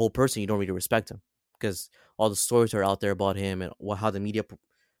talk about as a whole person, you don't really respect him because all the stories are out there about him and how the media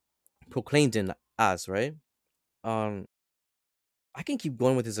proclaimed him as, right. Um, I can keep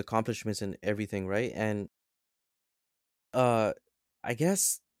going with his accomplishments and everything, right? And uh, I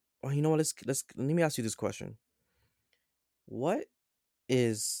guess, well, you know what? Let me ask you this question: What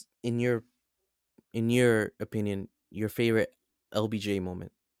is in your opinion your favorite LBJ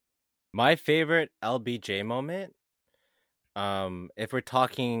moment? my favorite LBJ moment. If we're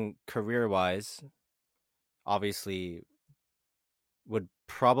talking career wise, obviously would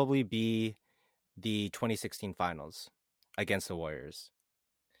probably be the 2016 finals against the Warriors.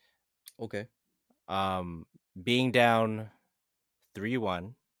 Okay. Um, being down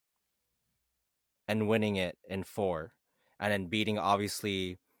 3-1 and winning it in four, and then beating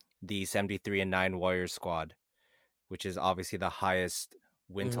obviously the 73-9 Warriors squad, which is obviously the highest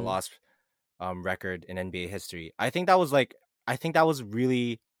win to Mm-hmm. loss record in NBA history. I think that was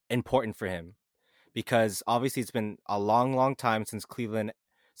really important for him because obviously it's been a long, long time since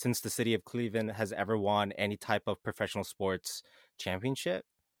the city of Cleveland has ever won any type of professional sports championship,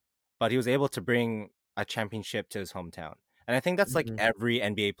 but he was able to bring a championship to his hometown. And I think that's like Mm-hmm. every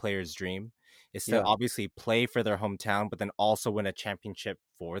NBA player's dream is to Yeah. obviously play for their hometown, but then also win a championship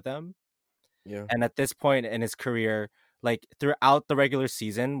for them. Yeah. And at this point in his career, like throughout the regular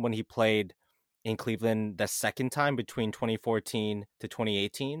season, when he played in Cleveland the second time between 2014 to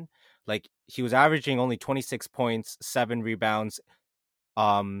 2018, like he was averaging only 26 points, 7 rebounds,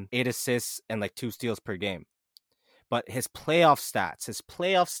 8 assists, and like 2 steals per game. But his playoff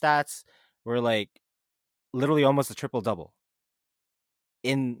stats were like literally almost a triple double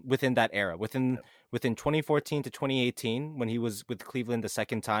in within that era. Within 2014 to 2018, when he was with Cleveland the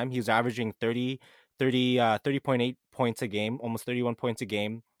second time, he was averaging 30.8 points a game, almost 31 points a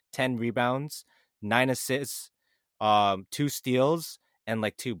game, 10 rebounds, 9 assists, 2 steals, and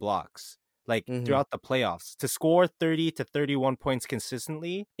like 2 blocks. Like Mm-hmm. throughout the playoffs, to score 30 to 31 points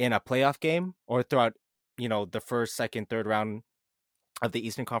consistently in a playoff game or throughout, the first, second, third round of the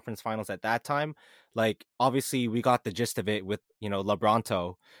Eastern Conference Finals at that time, like obviously we got the gist of it with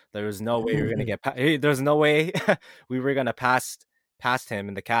LeBronto. There was no way we were gonna there's no way we were gonna pass past him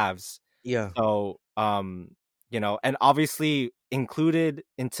in the Cavs. Yeah. So and obviously included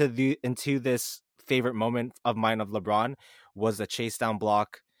into this favorite moment of mine of LeBron was the chase down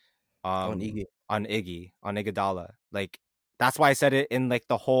block On Iggy. on Iguodala. Like that's why I said it in like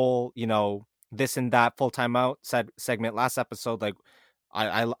the whole, this and that full timeout segment last episode. Like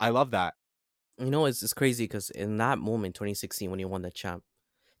I love that. It's crazy because in that moment, 2016, when he won the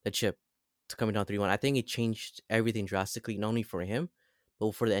chip, to coming down 3-1, I think it changed everything drastically, not only for him,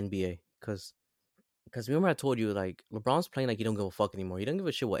 but for the NBA. Because remember I told you like LeBron's playing like he don't give a fuck anymore. He don't give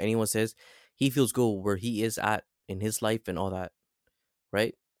a shit what anyone says. He feels good where he is at in his life and all that,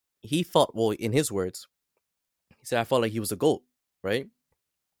 right? He felt well in his words. He said I felt like he was a goat, right?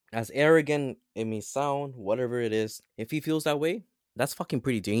 As arrogant it may sound, whatever it is, if he feels that way, that's fucking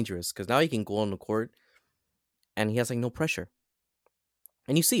pretty dangerous. Because now he can go on the court. and he has like no pressure,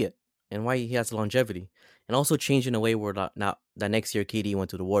 and you see it, and why he has longevity, and also changed in a way where now that next year KD went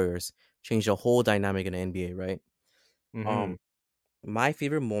to the Warriors, changed the whole dynamic in the NBA, right? Mm-hmm. Um, my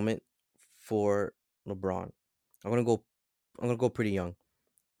favorite moment for LeBron, I'm gonna go, I'm gonna go pretty young.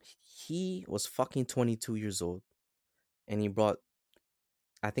 He was fucking 22 years old, and he brought,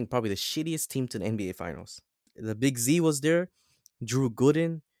 I think, probably the shittiest team to the NBA Finals. The Big Z was there, Drew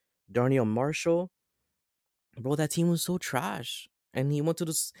Gooden, Darnell Marshall. Bro, that team was so trash. And he went to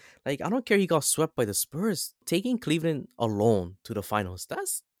this, like, I don't care he got swept by the Spurs. Taking Cleveland alone to the finals,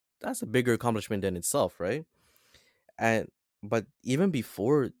 that's a bigger accomplishment than itself, right? And but even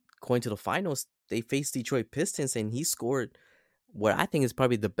before going to the finals, they faced Detroit Pistons and he scored what I think is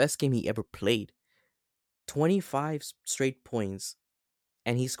probably the best game he ever played. 25 straight points,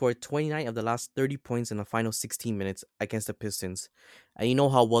 and he scored 29 of the last 30 points in the final 16 minutes against the Pistons. And you know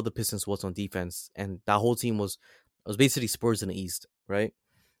how well the Pistons was on defense, and that whole team was basically Spurs in the East, right?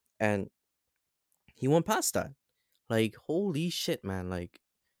 And he went past that. Like, holy shit, man. Like,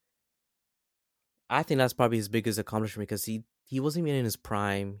 I think that's probably his biggest accomplishment because he wasn't even in his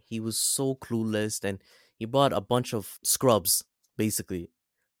prime. He was so clueless, and he brought a bunch of scrubs basically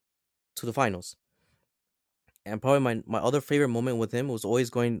to the finals. And probably my other favorite moment with him was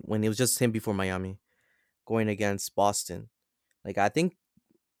always going when it was just him before Miami, going against Boston. Like, I think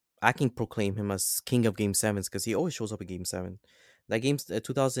I can proclaim him as king of Game Sevens because he always shows up in Game Seven. That game's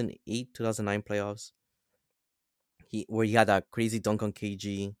 2008, 2009 playoffs. Where he had that crazy dunk on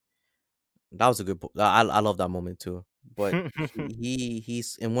KG. That was a good. I love that moment too. But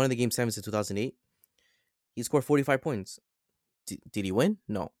he's in one of the Game Sevens in 2008. He scored 45 points. Did he win?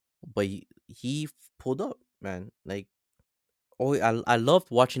 No, but he pulled up, man. Like, oh, I loved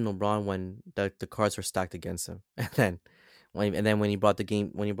watching LeBron when the cards were stacked against him, and then when he brought the game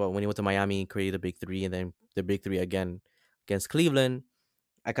when he went to Miami and created the big three, and then the big three again against Cleveland,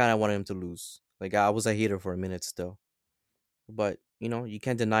 I kind of wanted him to lose. Like, I was a hater for a minute still, but you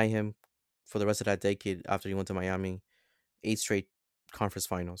can't deny him for the rest of that decade after he went to Miami. 8 straight conference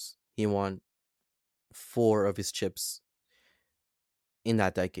finals. He won 4 of his chips in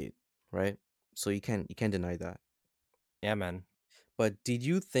that decade, right? So you can't deny that. Yeah, man. But did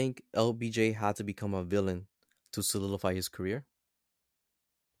you think LBJ had to become a villain to solidify his career?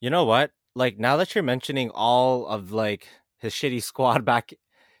 You know what? Like now that you're mentioning all of like his shitty squad back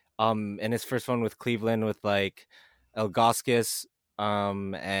in his first one with Cleveland with like Elgauskas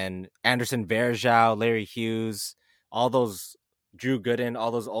and Anderson Varejao, Larry Hughes, all those Drew Gooden, all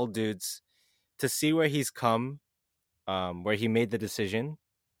those old dudes to see where he's come where he made the decision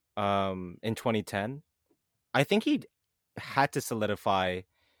in 2010. I think he had to solidify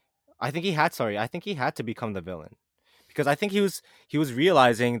I think he had to become the villain because I think he was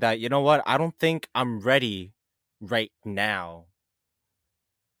realizing that you know what I don't think I'm ready right now.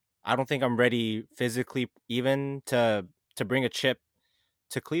 I don't think I'm ready physically even to bring a chip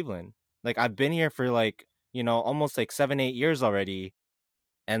to Cleveland. Like I've been here for like almost like 7-8 years already,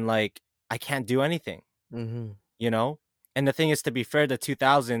 and like I can't do anything. Mm-hmm. You know, and the thing is, to be fair, the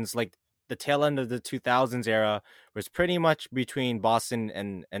 2000s, like the tail end of the 2000s era, was pretty much between Boston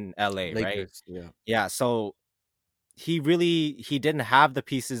and LA, right? Lakers, yeah. Yeah, so he didn't have the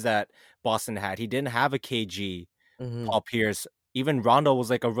pieces that Boston had. He didn't have a KG, Mm-hmm. Paul Pierce. Even Rondo was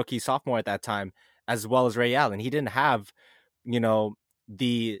like a rookie sophomore at that time, as well as Ray Allen. He didn't have, you know,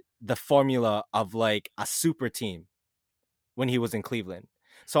 the formula of like a super team when he was in Cleveland.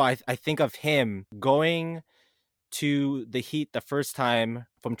 So I think of him going to the Heat the first time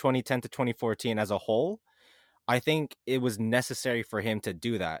from 2010 to 2014 as a whole. I think it was necessary for him to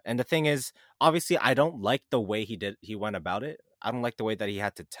do that. And the thing is, obviously, I don't like the way he went about it. I don't like the way that he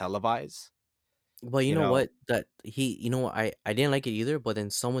had to televise. But you You know know, what? I didn't like it either. But then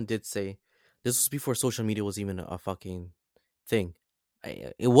someone did say this was before social media was even a fucking thing.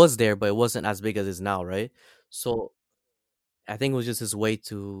 It was there, but it wasn't as big as it is now, right? So I think it was just his way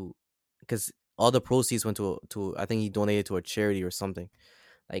to, because all the proceeds went to I think he donated to a charity or something.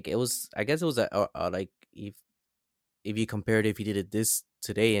 Like, it was, I guess it was like, if you compared it, if he did it this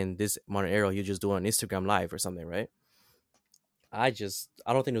today in this modern era, you just do it on Instagram Live or something, right? I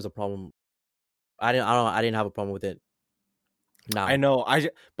don't think there's a problem. I didn't have a problem with it I now. know.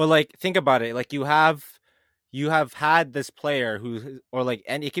 But like think about it. Like you have had this player who or like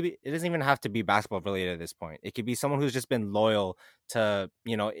and it doesn't even have to be basketball related at this point. It could be someone who's just been loyal to,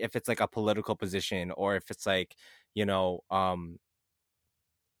 if it's like a political position or if it's like, you know,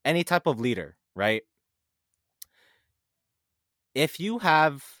 any type of leader, right? If you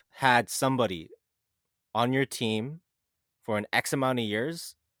have had somebody on your team for an X amount of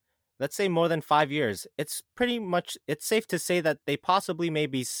years, let's say more than 5 years, it's safe to say that they possibly may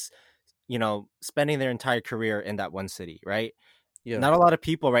be, spending their entire career in that one city, right? Yeah. Not a lot of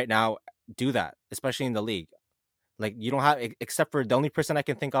people right now do that, especially in the league. Like you don't have, except for the only person I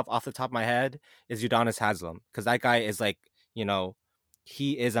can think of off the top of my head is Udonis Haslam, because that guy is like, you know,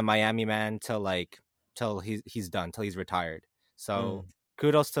 he is a Miami man till he's done, till he's retired. So Mm.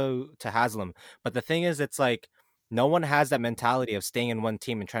 kudos to Haslam. But the thing is, it's like no one has that mentality of staying in one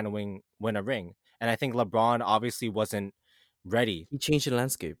team and trying to win a ring. And I think LeBron obviously wasn't ready. He changed the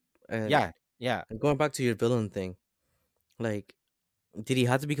landscape. Yeah, yeah. And going back to your villain thing, like, did he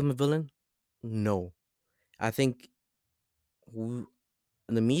have to become a villain? No. I think w-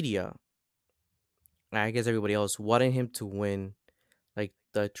 the media, and I guess everybody else, wanted him to win like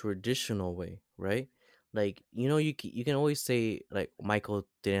the traditional way, right? Like, you can always say like Michael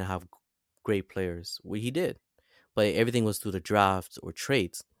didn't have great players. Well, he did, but everything was through the draft or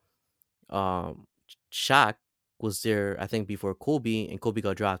trades. Shaq was there, I think, before Kobe, and Kobe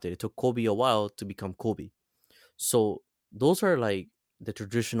got drafted. It took Kobe a while to become Kobe. So those are like the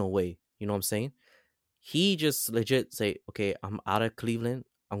traditional way. You know what I'm saying? He just legit say, okay, I'm out of Cleveland.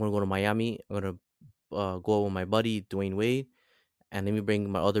 I'm gonna go to Miami. I'm gonna go with my buddy Dwayne Wade, and let me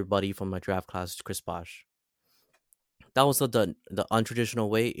bring my other buddy from my draft class, Chris Bosh. That was the untraditional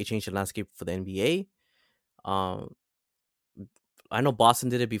way. It changed the landscape for the NBA. I know Boston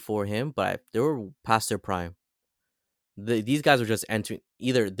did it before him, but they were past their prime. These guys were just entering.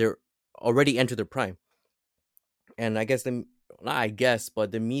 Either they're already entered their prime, and I guess not I guess,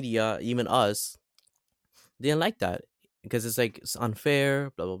 but the media, even us, didn't like that because it's like it's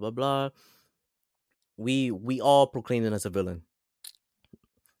unfair. Blah blah blah blah. We all proclaimed him as a villain.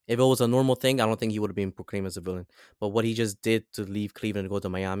 If it was a normal thing, I don't think he would have been proclaimed as a villain. But what he just did to leave Cleveland and go to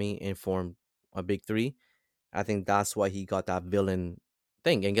Miami and form a big three, I think that's why he got that villain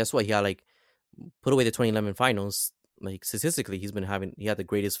thing. And guess what? He had like put away the 2011 finals. Like statistically, he had the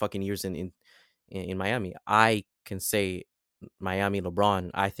greatest fucking years in Miami. I can say Miami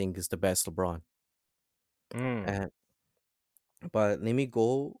LeBron, I think, is the best LeBron. Mm. And but let me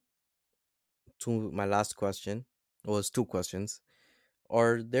go to my last question. Well, it's two questions.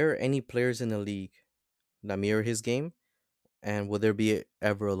 Are there any players in the league that mirror his game? And will there be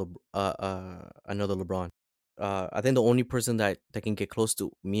ever another LeBron? I think the only person that can get close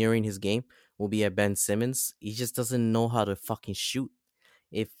to mirroring his game will be a Ben Simmons. He just doesn't know how to fucking shoot.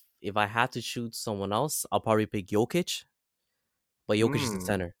 If if I had to shoot someone else, I'll probably pick Jokic, but Jokic is the Mm.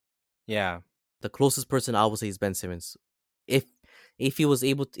 center. Yeah. The closest person I would say is Ben Simmons. If if he's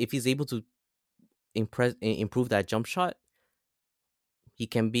able to improve that jump shot, he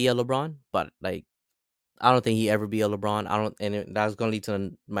can be a LeBron. But like, I don't think he ever be a LeBron. I don't, and that's gonna lead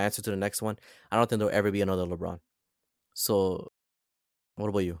to my answer to the next one. I don't think there'll ever be another LeBron. So, what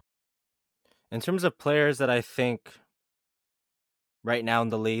about you? In terms of players that I think right now in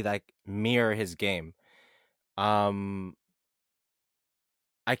the league that mirror his game, um,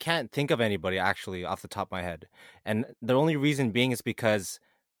 I can't think of anybody actually off the top of my head. And the only reason being is because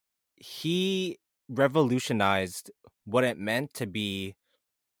he revolutionized what it meant to be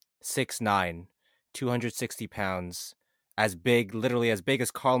 6'9", 260 pounds, as big, literally as big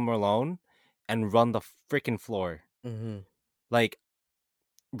as Carl Malone, and run the freaking floor. Hmm. Like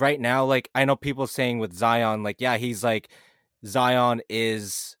right now, like I know people saying with Zion, like, yeah, he's like Zion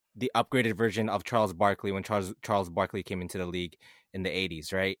is the upgraded version of Charles Barkley when Charles Barkley came into the league in the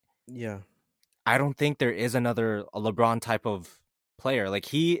 80s, right? Yeah. I don't think there is another a LeBron type of player. Like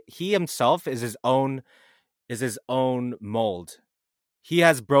he himself is his own mold. He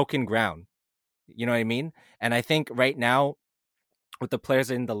has broken ground. You know what I mean? And I think right now with the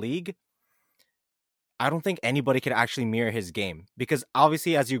players in the league, I don't think anybody could actually mirror his game, because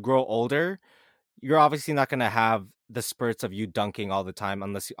obviously as you grow older, you're obviously not going to have the spurts of you dunking all the time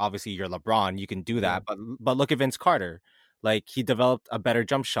unless obviously you're LeBron, you can do Yeah. that. But look at Vince Carter. Like he developed a better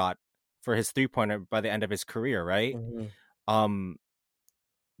jump shot for his three-pointer by the end of his career, right? Hmm. Um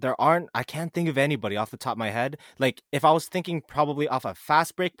I can't think of anybody off the top of my head. Like if I was thinking probably off a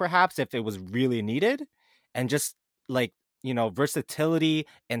fast break perhaps if it was really needed, and just like, versatility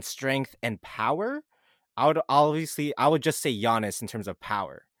and strength and power, I would just say Giannis in terms of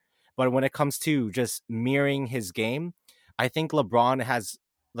power. But when it comes to just mirroring his game, I think LeBron has,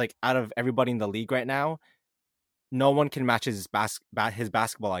 like, out of everybody in the league right now, no one can match his basketball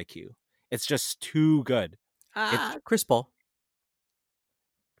IQ. It's just too good. It's Chris Paul.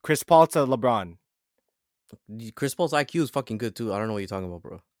 Chris Paul to LeBron. Chris Paul's IQ is fucking good too. I don't know what you're talking about,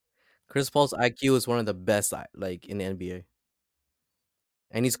 bro. Chris Paul's IQ is one of the best, like in the NBA,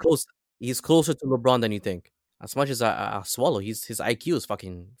 and he's close. He's closer to LeBron than you think. As much as I swallow, his IQ is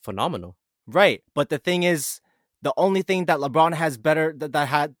fucking phenomenal. Right. But the thing is, the only thing that LeBron has better that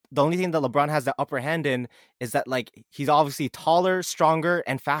had the only thing that LeBron has the upper hand in is that like he's obviously taller, stronger,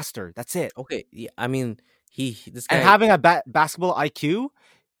 and faster. That's it. Okay, yeah, I mean, this And guy. having a basketball IQ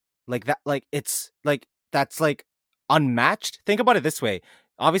like that, like it's like that's like unmatched. Think about it this way.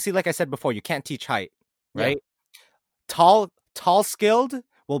 Obviously, like I said before, you can't teach height, Yeah. right? Tall skilled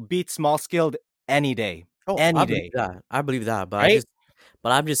will beat small skilled any day. Oh, I Any believe day, that. I believe that, right?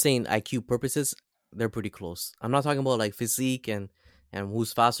 but I'm just saying IQ purposes, they're pretty close. I'm not talking about like physique and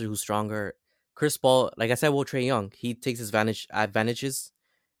who's faster, who's stronger. Chris Paul, like I said, well, Trey Young, he takes his advantages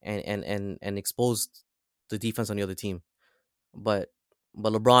and exposed the defense on the other team. But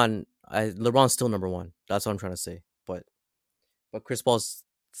LeBron, LeBron's still number one. That's what I'm trying to say. But Chris Paul's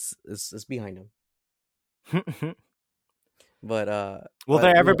is behind him. But Will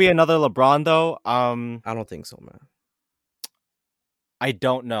there you ever know, be another LeBron though? I don't think so, man. I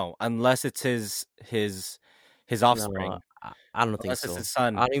don't know unless it's his No, offspring, I don't think unless it's his so.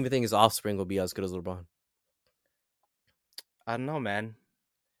 son. I don't even think his offspring will be as good as LeBron. I don't know, man.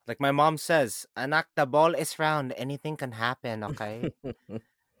 Like my mom says, anak, the ball is round. Anything can happen. Okay.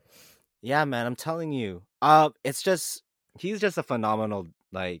 Yeah, man. I'm telling you. It's just he's just a phenomenal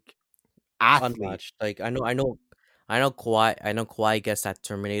like athlete. Unmatched. Like I know Kawhi gets that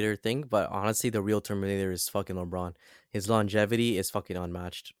Terminator thing, but honestly, the real Terminator is fucking LeBron. His longevity is fucking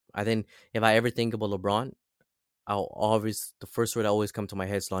unmatched. I think if I ever think about LeBron, I'll always the first word that always come to my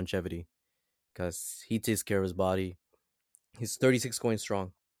head is longevity because he takes care of his body. He's 36 going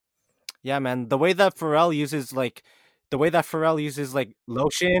strong. Yeah, man. The way that Pharrell uses like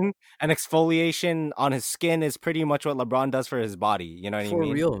lotion and exfoliation on his skin is pretty much what LeBron does for his body. You know what I For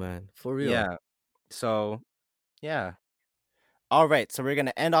mean? real, man. For real. Yeah. So yeah. All right. So we're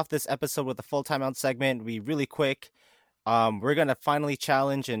gonna end off this episode with a full timeout segment. We really quick. We're gonna finally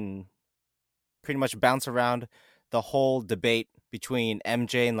challenge and pretty much bounce around the whole debate between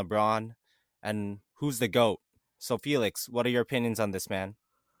MJ and LeBron and who's the GOAT. So Felix, what are your opinions on this, man?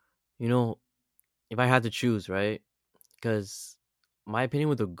 You know, if I had to choose, right? Because my opinion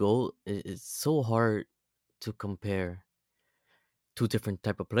with the GOAT is so hard to compare two different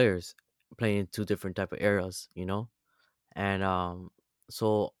type of players playing in two different type of eras, and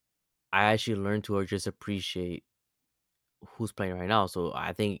so I actually learned to just appreciate who's playing right now. So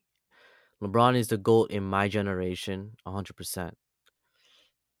I think LeBron is the GOAT in my generation, 100%.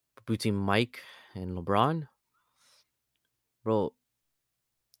 Between Mike and LeBron, bro,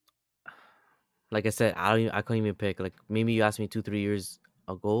 like I said, I couldn't even pick. Like maybe you asked me 2 3 years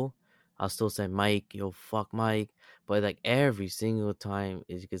ago, I'll still say Mike, yo, fuck Mike. But like every single time,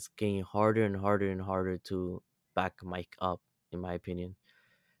 it's just getting harder and harder and harder to back Mike up, in my opinion.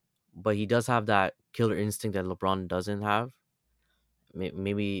 But he does have that killer instinct that LeBron doesn't have.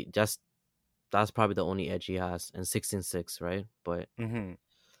 Maybe just that's probably the only edge he has, and 16-6, right? Mm-hmm.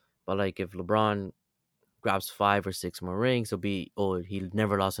 But like if LeBron grabs 5 or 6 more rings, it'll be he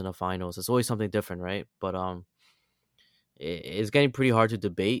never lost in the finals. It's always something different, right? But it's getting pretty hard to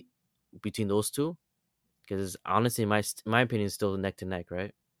debate between those two because honestly, my opinion is still neck to neck,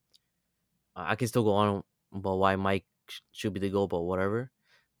 right? I can still go on about why Mike should be the goal, but whatever.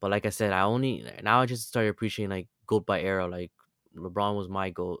 But like I said, I just started appreciating like goat by era. Like LeBron was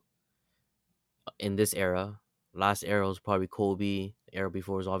my goat in this era. Last era was probably Kobe. The era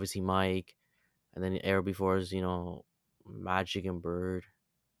before was obviously Mike, and then the era before is Magic and Bird.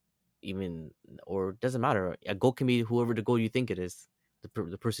 Even or it doesn't matter. A goat can be whoever the goat you think it is,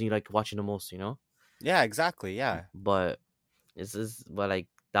 the person you like watching the most. Yeah, exactly. Yeah. But but like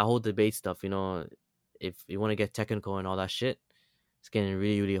that whole debate stuff. If you want to get technical and all that shit, it's getting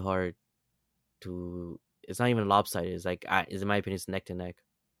really really hard to. It's not even lopsided. It's like in my opinion, it's neck to neck.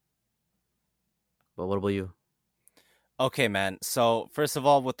 But what about you? Okay, man. So first of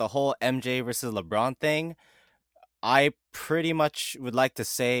all, with the whole MJ versus LeBron thing, I pretty much would like to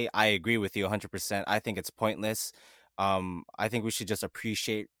say I agree with you 100%. I think it's pointless. I think we should just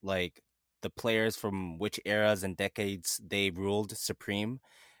appreciate like the players from which eras and decades they ruled supreme.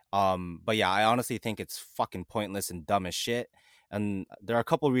 But yeah, I honestly think it's fucking pointless and dumb as shit. And there are a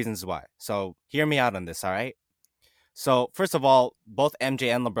couple reasons why. So hear me out on this, all right? So first of all, both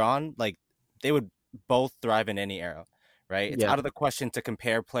MJ and LeBron, like they would both thrive in any era, right? It's Yeah. out of the question to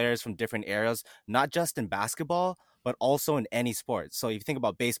compare players from different eras, not just in basketball, but also in any sport. So if you think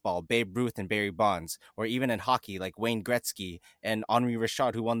about baseball, Babe Ruth and Barry Bonds, or even in hockey, like Wayne Gretzky and Henri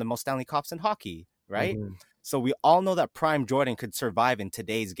Richard, who won the most Stanley Cups in hockey, right? hmm So we all know that Prime Jordan could survive in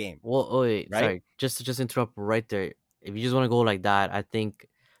today's game, Well, oh wait, right? sorry. Just interrupt right there. If you just want to go like that, I think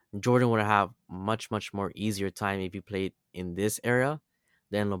Jordan would have much more easier time if he played in this era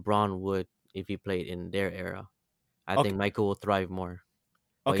than LeBron would if he played in their era. I Okay, think Michael will thrive more.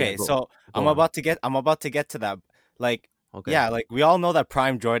 But yeah, okay, so go on. I'm about to get to that. Like, Okay. yeah, like we all know that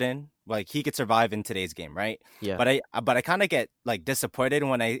Prime Jordan, like he could survive in today's game, right? Yeah. But I kind of get like disappointed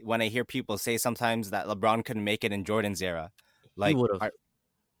when I hear people say sometimes that LeBron couldn't make it in Jordan's era. He Like, would have.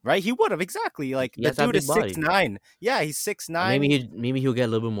 right? He would have exactly. Like He the has that dude big is six body. nine. Yeah, he's six Maybe nine. he'll get a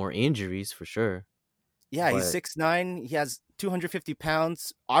little bit more injuries for sure. Yeah, he's But 6'9". He has 250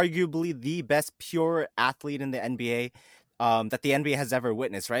 pounds, arguably the best pure athlete in the NBA that the NBA has ever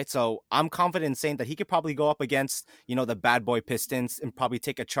witnessed, right? So I'm confident in saying that he could probably go up against, the bad boy Pistons and probably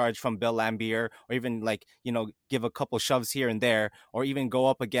take a charge from Bill Laimbeer or even like, give a couple shoves here and there or even go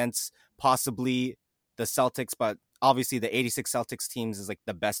up against possibly the Celtics. But obviously the 86 Celtics teams is like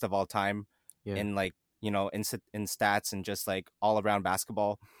the best of all time yeah. in like, in stats and just like all around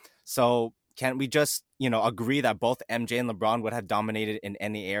basketball. So can't we just, agree that both MJ and LeBron would have dominated in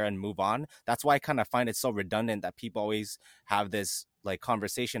any era and move on? That's why I kind of find it so redundant that people always have this like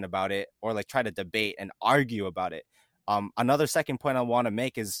conversation about it or like try to debate and argue about it. Another second point I want to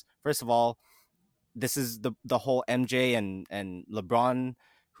make is first of all, this is the whole MJ and LeBron,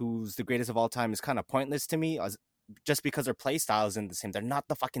 who's the greatest of all time, is kind of pointless to me, just because their play style isn't the same. They're not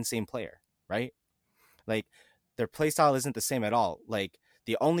the fucking same player, right? Like their play style isn't the same at all. Like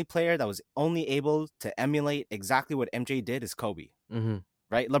the only player that was only able to emulate exactly what MJ did is Kobe, Mhm.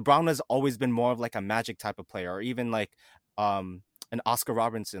 right? LeBron has always been more of like a magic type of player, or even like an Oscar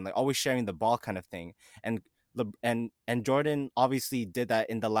Robertson, like always sharing the ball kind of thing. And and Jordan obviously did that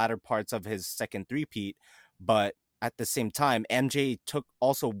in the latter parts of his second three-peat, but at the same time, MJ took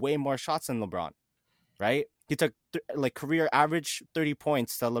also way more shots than LeBron, right? He took like career average 30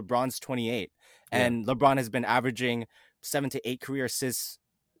 points to LeBron's 28. Yeah. And LeBron has been averaging 7 to 8 career assists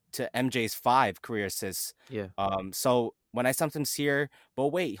to MJ's 5 career assists. Yeah. So when I sometimes hear, but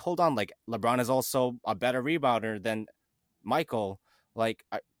wait, hold on, like LeBron is also a better rebounder than Michael. Like,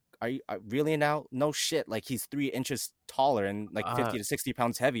 really now? No shit. Like he's 3 inches taller and like Uh 50 to 60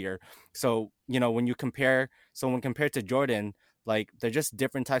 pounds heavier. So when you compare, so when compared to Jordan, like they're just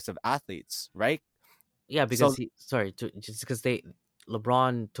different types of athletes, right? yeah, because So he sorry, just because they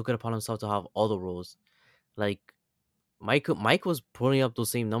LeBron took it upon himself to have all the roles. Like Mike was putting up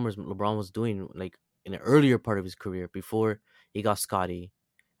those same numbers LeBron was doing like in the earlier part of his career before he got Scotty,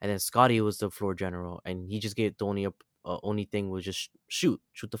 and then Scotty was the floor general, and he just gave the only thing was just shoot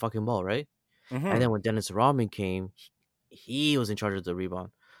the fucking ball, right? And hmm then when Dennis Rodman came, he was in charge of the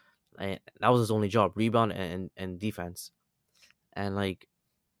rebound, and that was his only job, rebound and defense, and like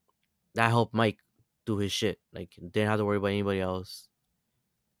that helped Mike do his shit. Like didn't have to worry about anybody else.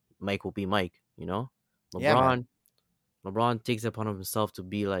 Mike will be Mike, you know. yeah, man. LeBron, LeBron takes it upon himself to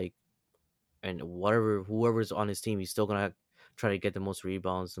be like and whoever's on his team, he's still gonna try to get the most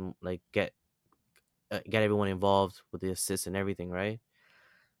rebounds and like get everyone involved with the assists and everything, right?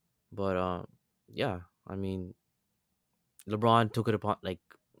 But yeah, I mean, LeBron took it upon like,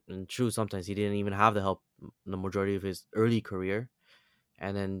 and true, sometimes he didn't even have the help the majority of his early career,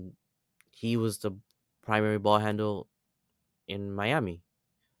 and then he was the primary ball handle in Miami.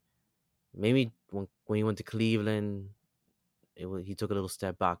 Maybe when he went to Cleveland, he took a little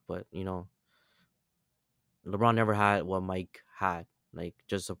step back, but LeBron never had what Mike had, like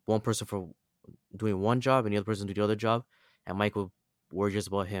just one person for doing one job and the other person do the other job, and Mike would worry just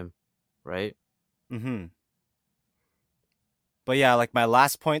about him, right? hmm But yeah, like my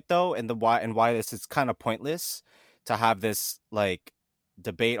last point though, and the why this is kind of pointless to have this like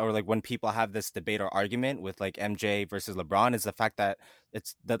debate, or like when people have this debate or argument with like MJ versus LeBron, is the fact that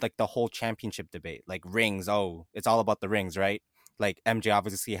it's that like the whole championship debate, like rings. Oh, it's all about the rings, right? Like MJ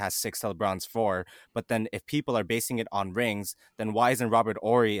obviously has six, LeBron's four, but then if people are basing it on rings, then why isn't Robert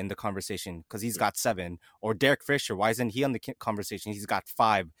Ory in the conversation? Because he's got seven, or Derek Fisher, why isn't he on the conversation? He's got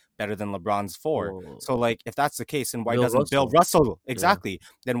five, better than LeBron's four. Or So like if that's the case, then why Bill doesn't Bill Russell, Russell yeah, exactly?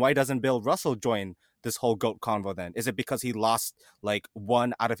 Then why doesn't Bill Russell join this whole GOAT convo then? Is it because he lost like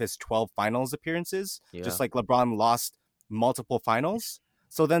one out of his 12 finals appearances? yeah, Just like LeBron lost multiple finals?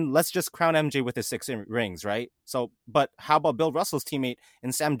 So then let's just crown MJ with his six rings, right? So, but how about Bill Russell's teammate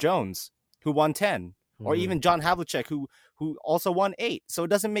in Sam Jones, who won 10? Or hmm even John Havlicek, who also won 8. So it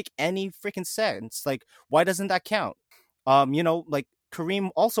doesn't make any freaking sense. Like, why doesn't that count? Like Kareem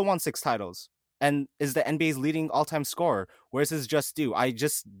also won 6 titles and is the NBA's leading all-time scorer. Where's his just due? I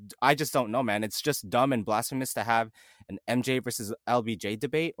just don't know, man. It's just dumb and blasphemous to have an MJ versus LBJ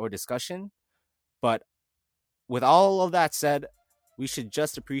debate or discussion. But with all of that said, we should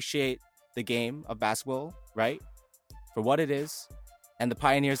just appreciate the game of basketball, right? For what it is, and the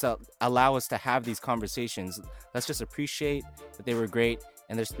pioneers that allow us to have these conversations. Let's just appreciate that they were great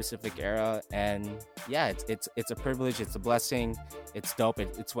in their specific era. And yeah, it's a privilege, it's a blessing, it's dope,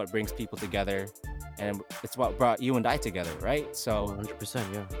 it's what brings people together, and it's what brought you and I together, right? So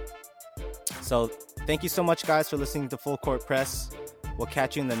 100%, yeah. so thank you so much, guys, for listening to Full Court Press. We'll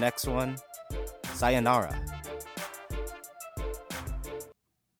catch you in the next one. Sayonara.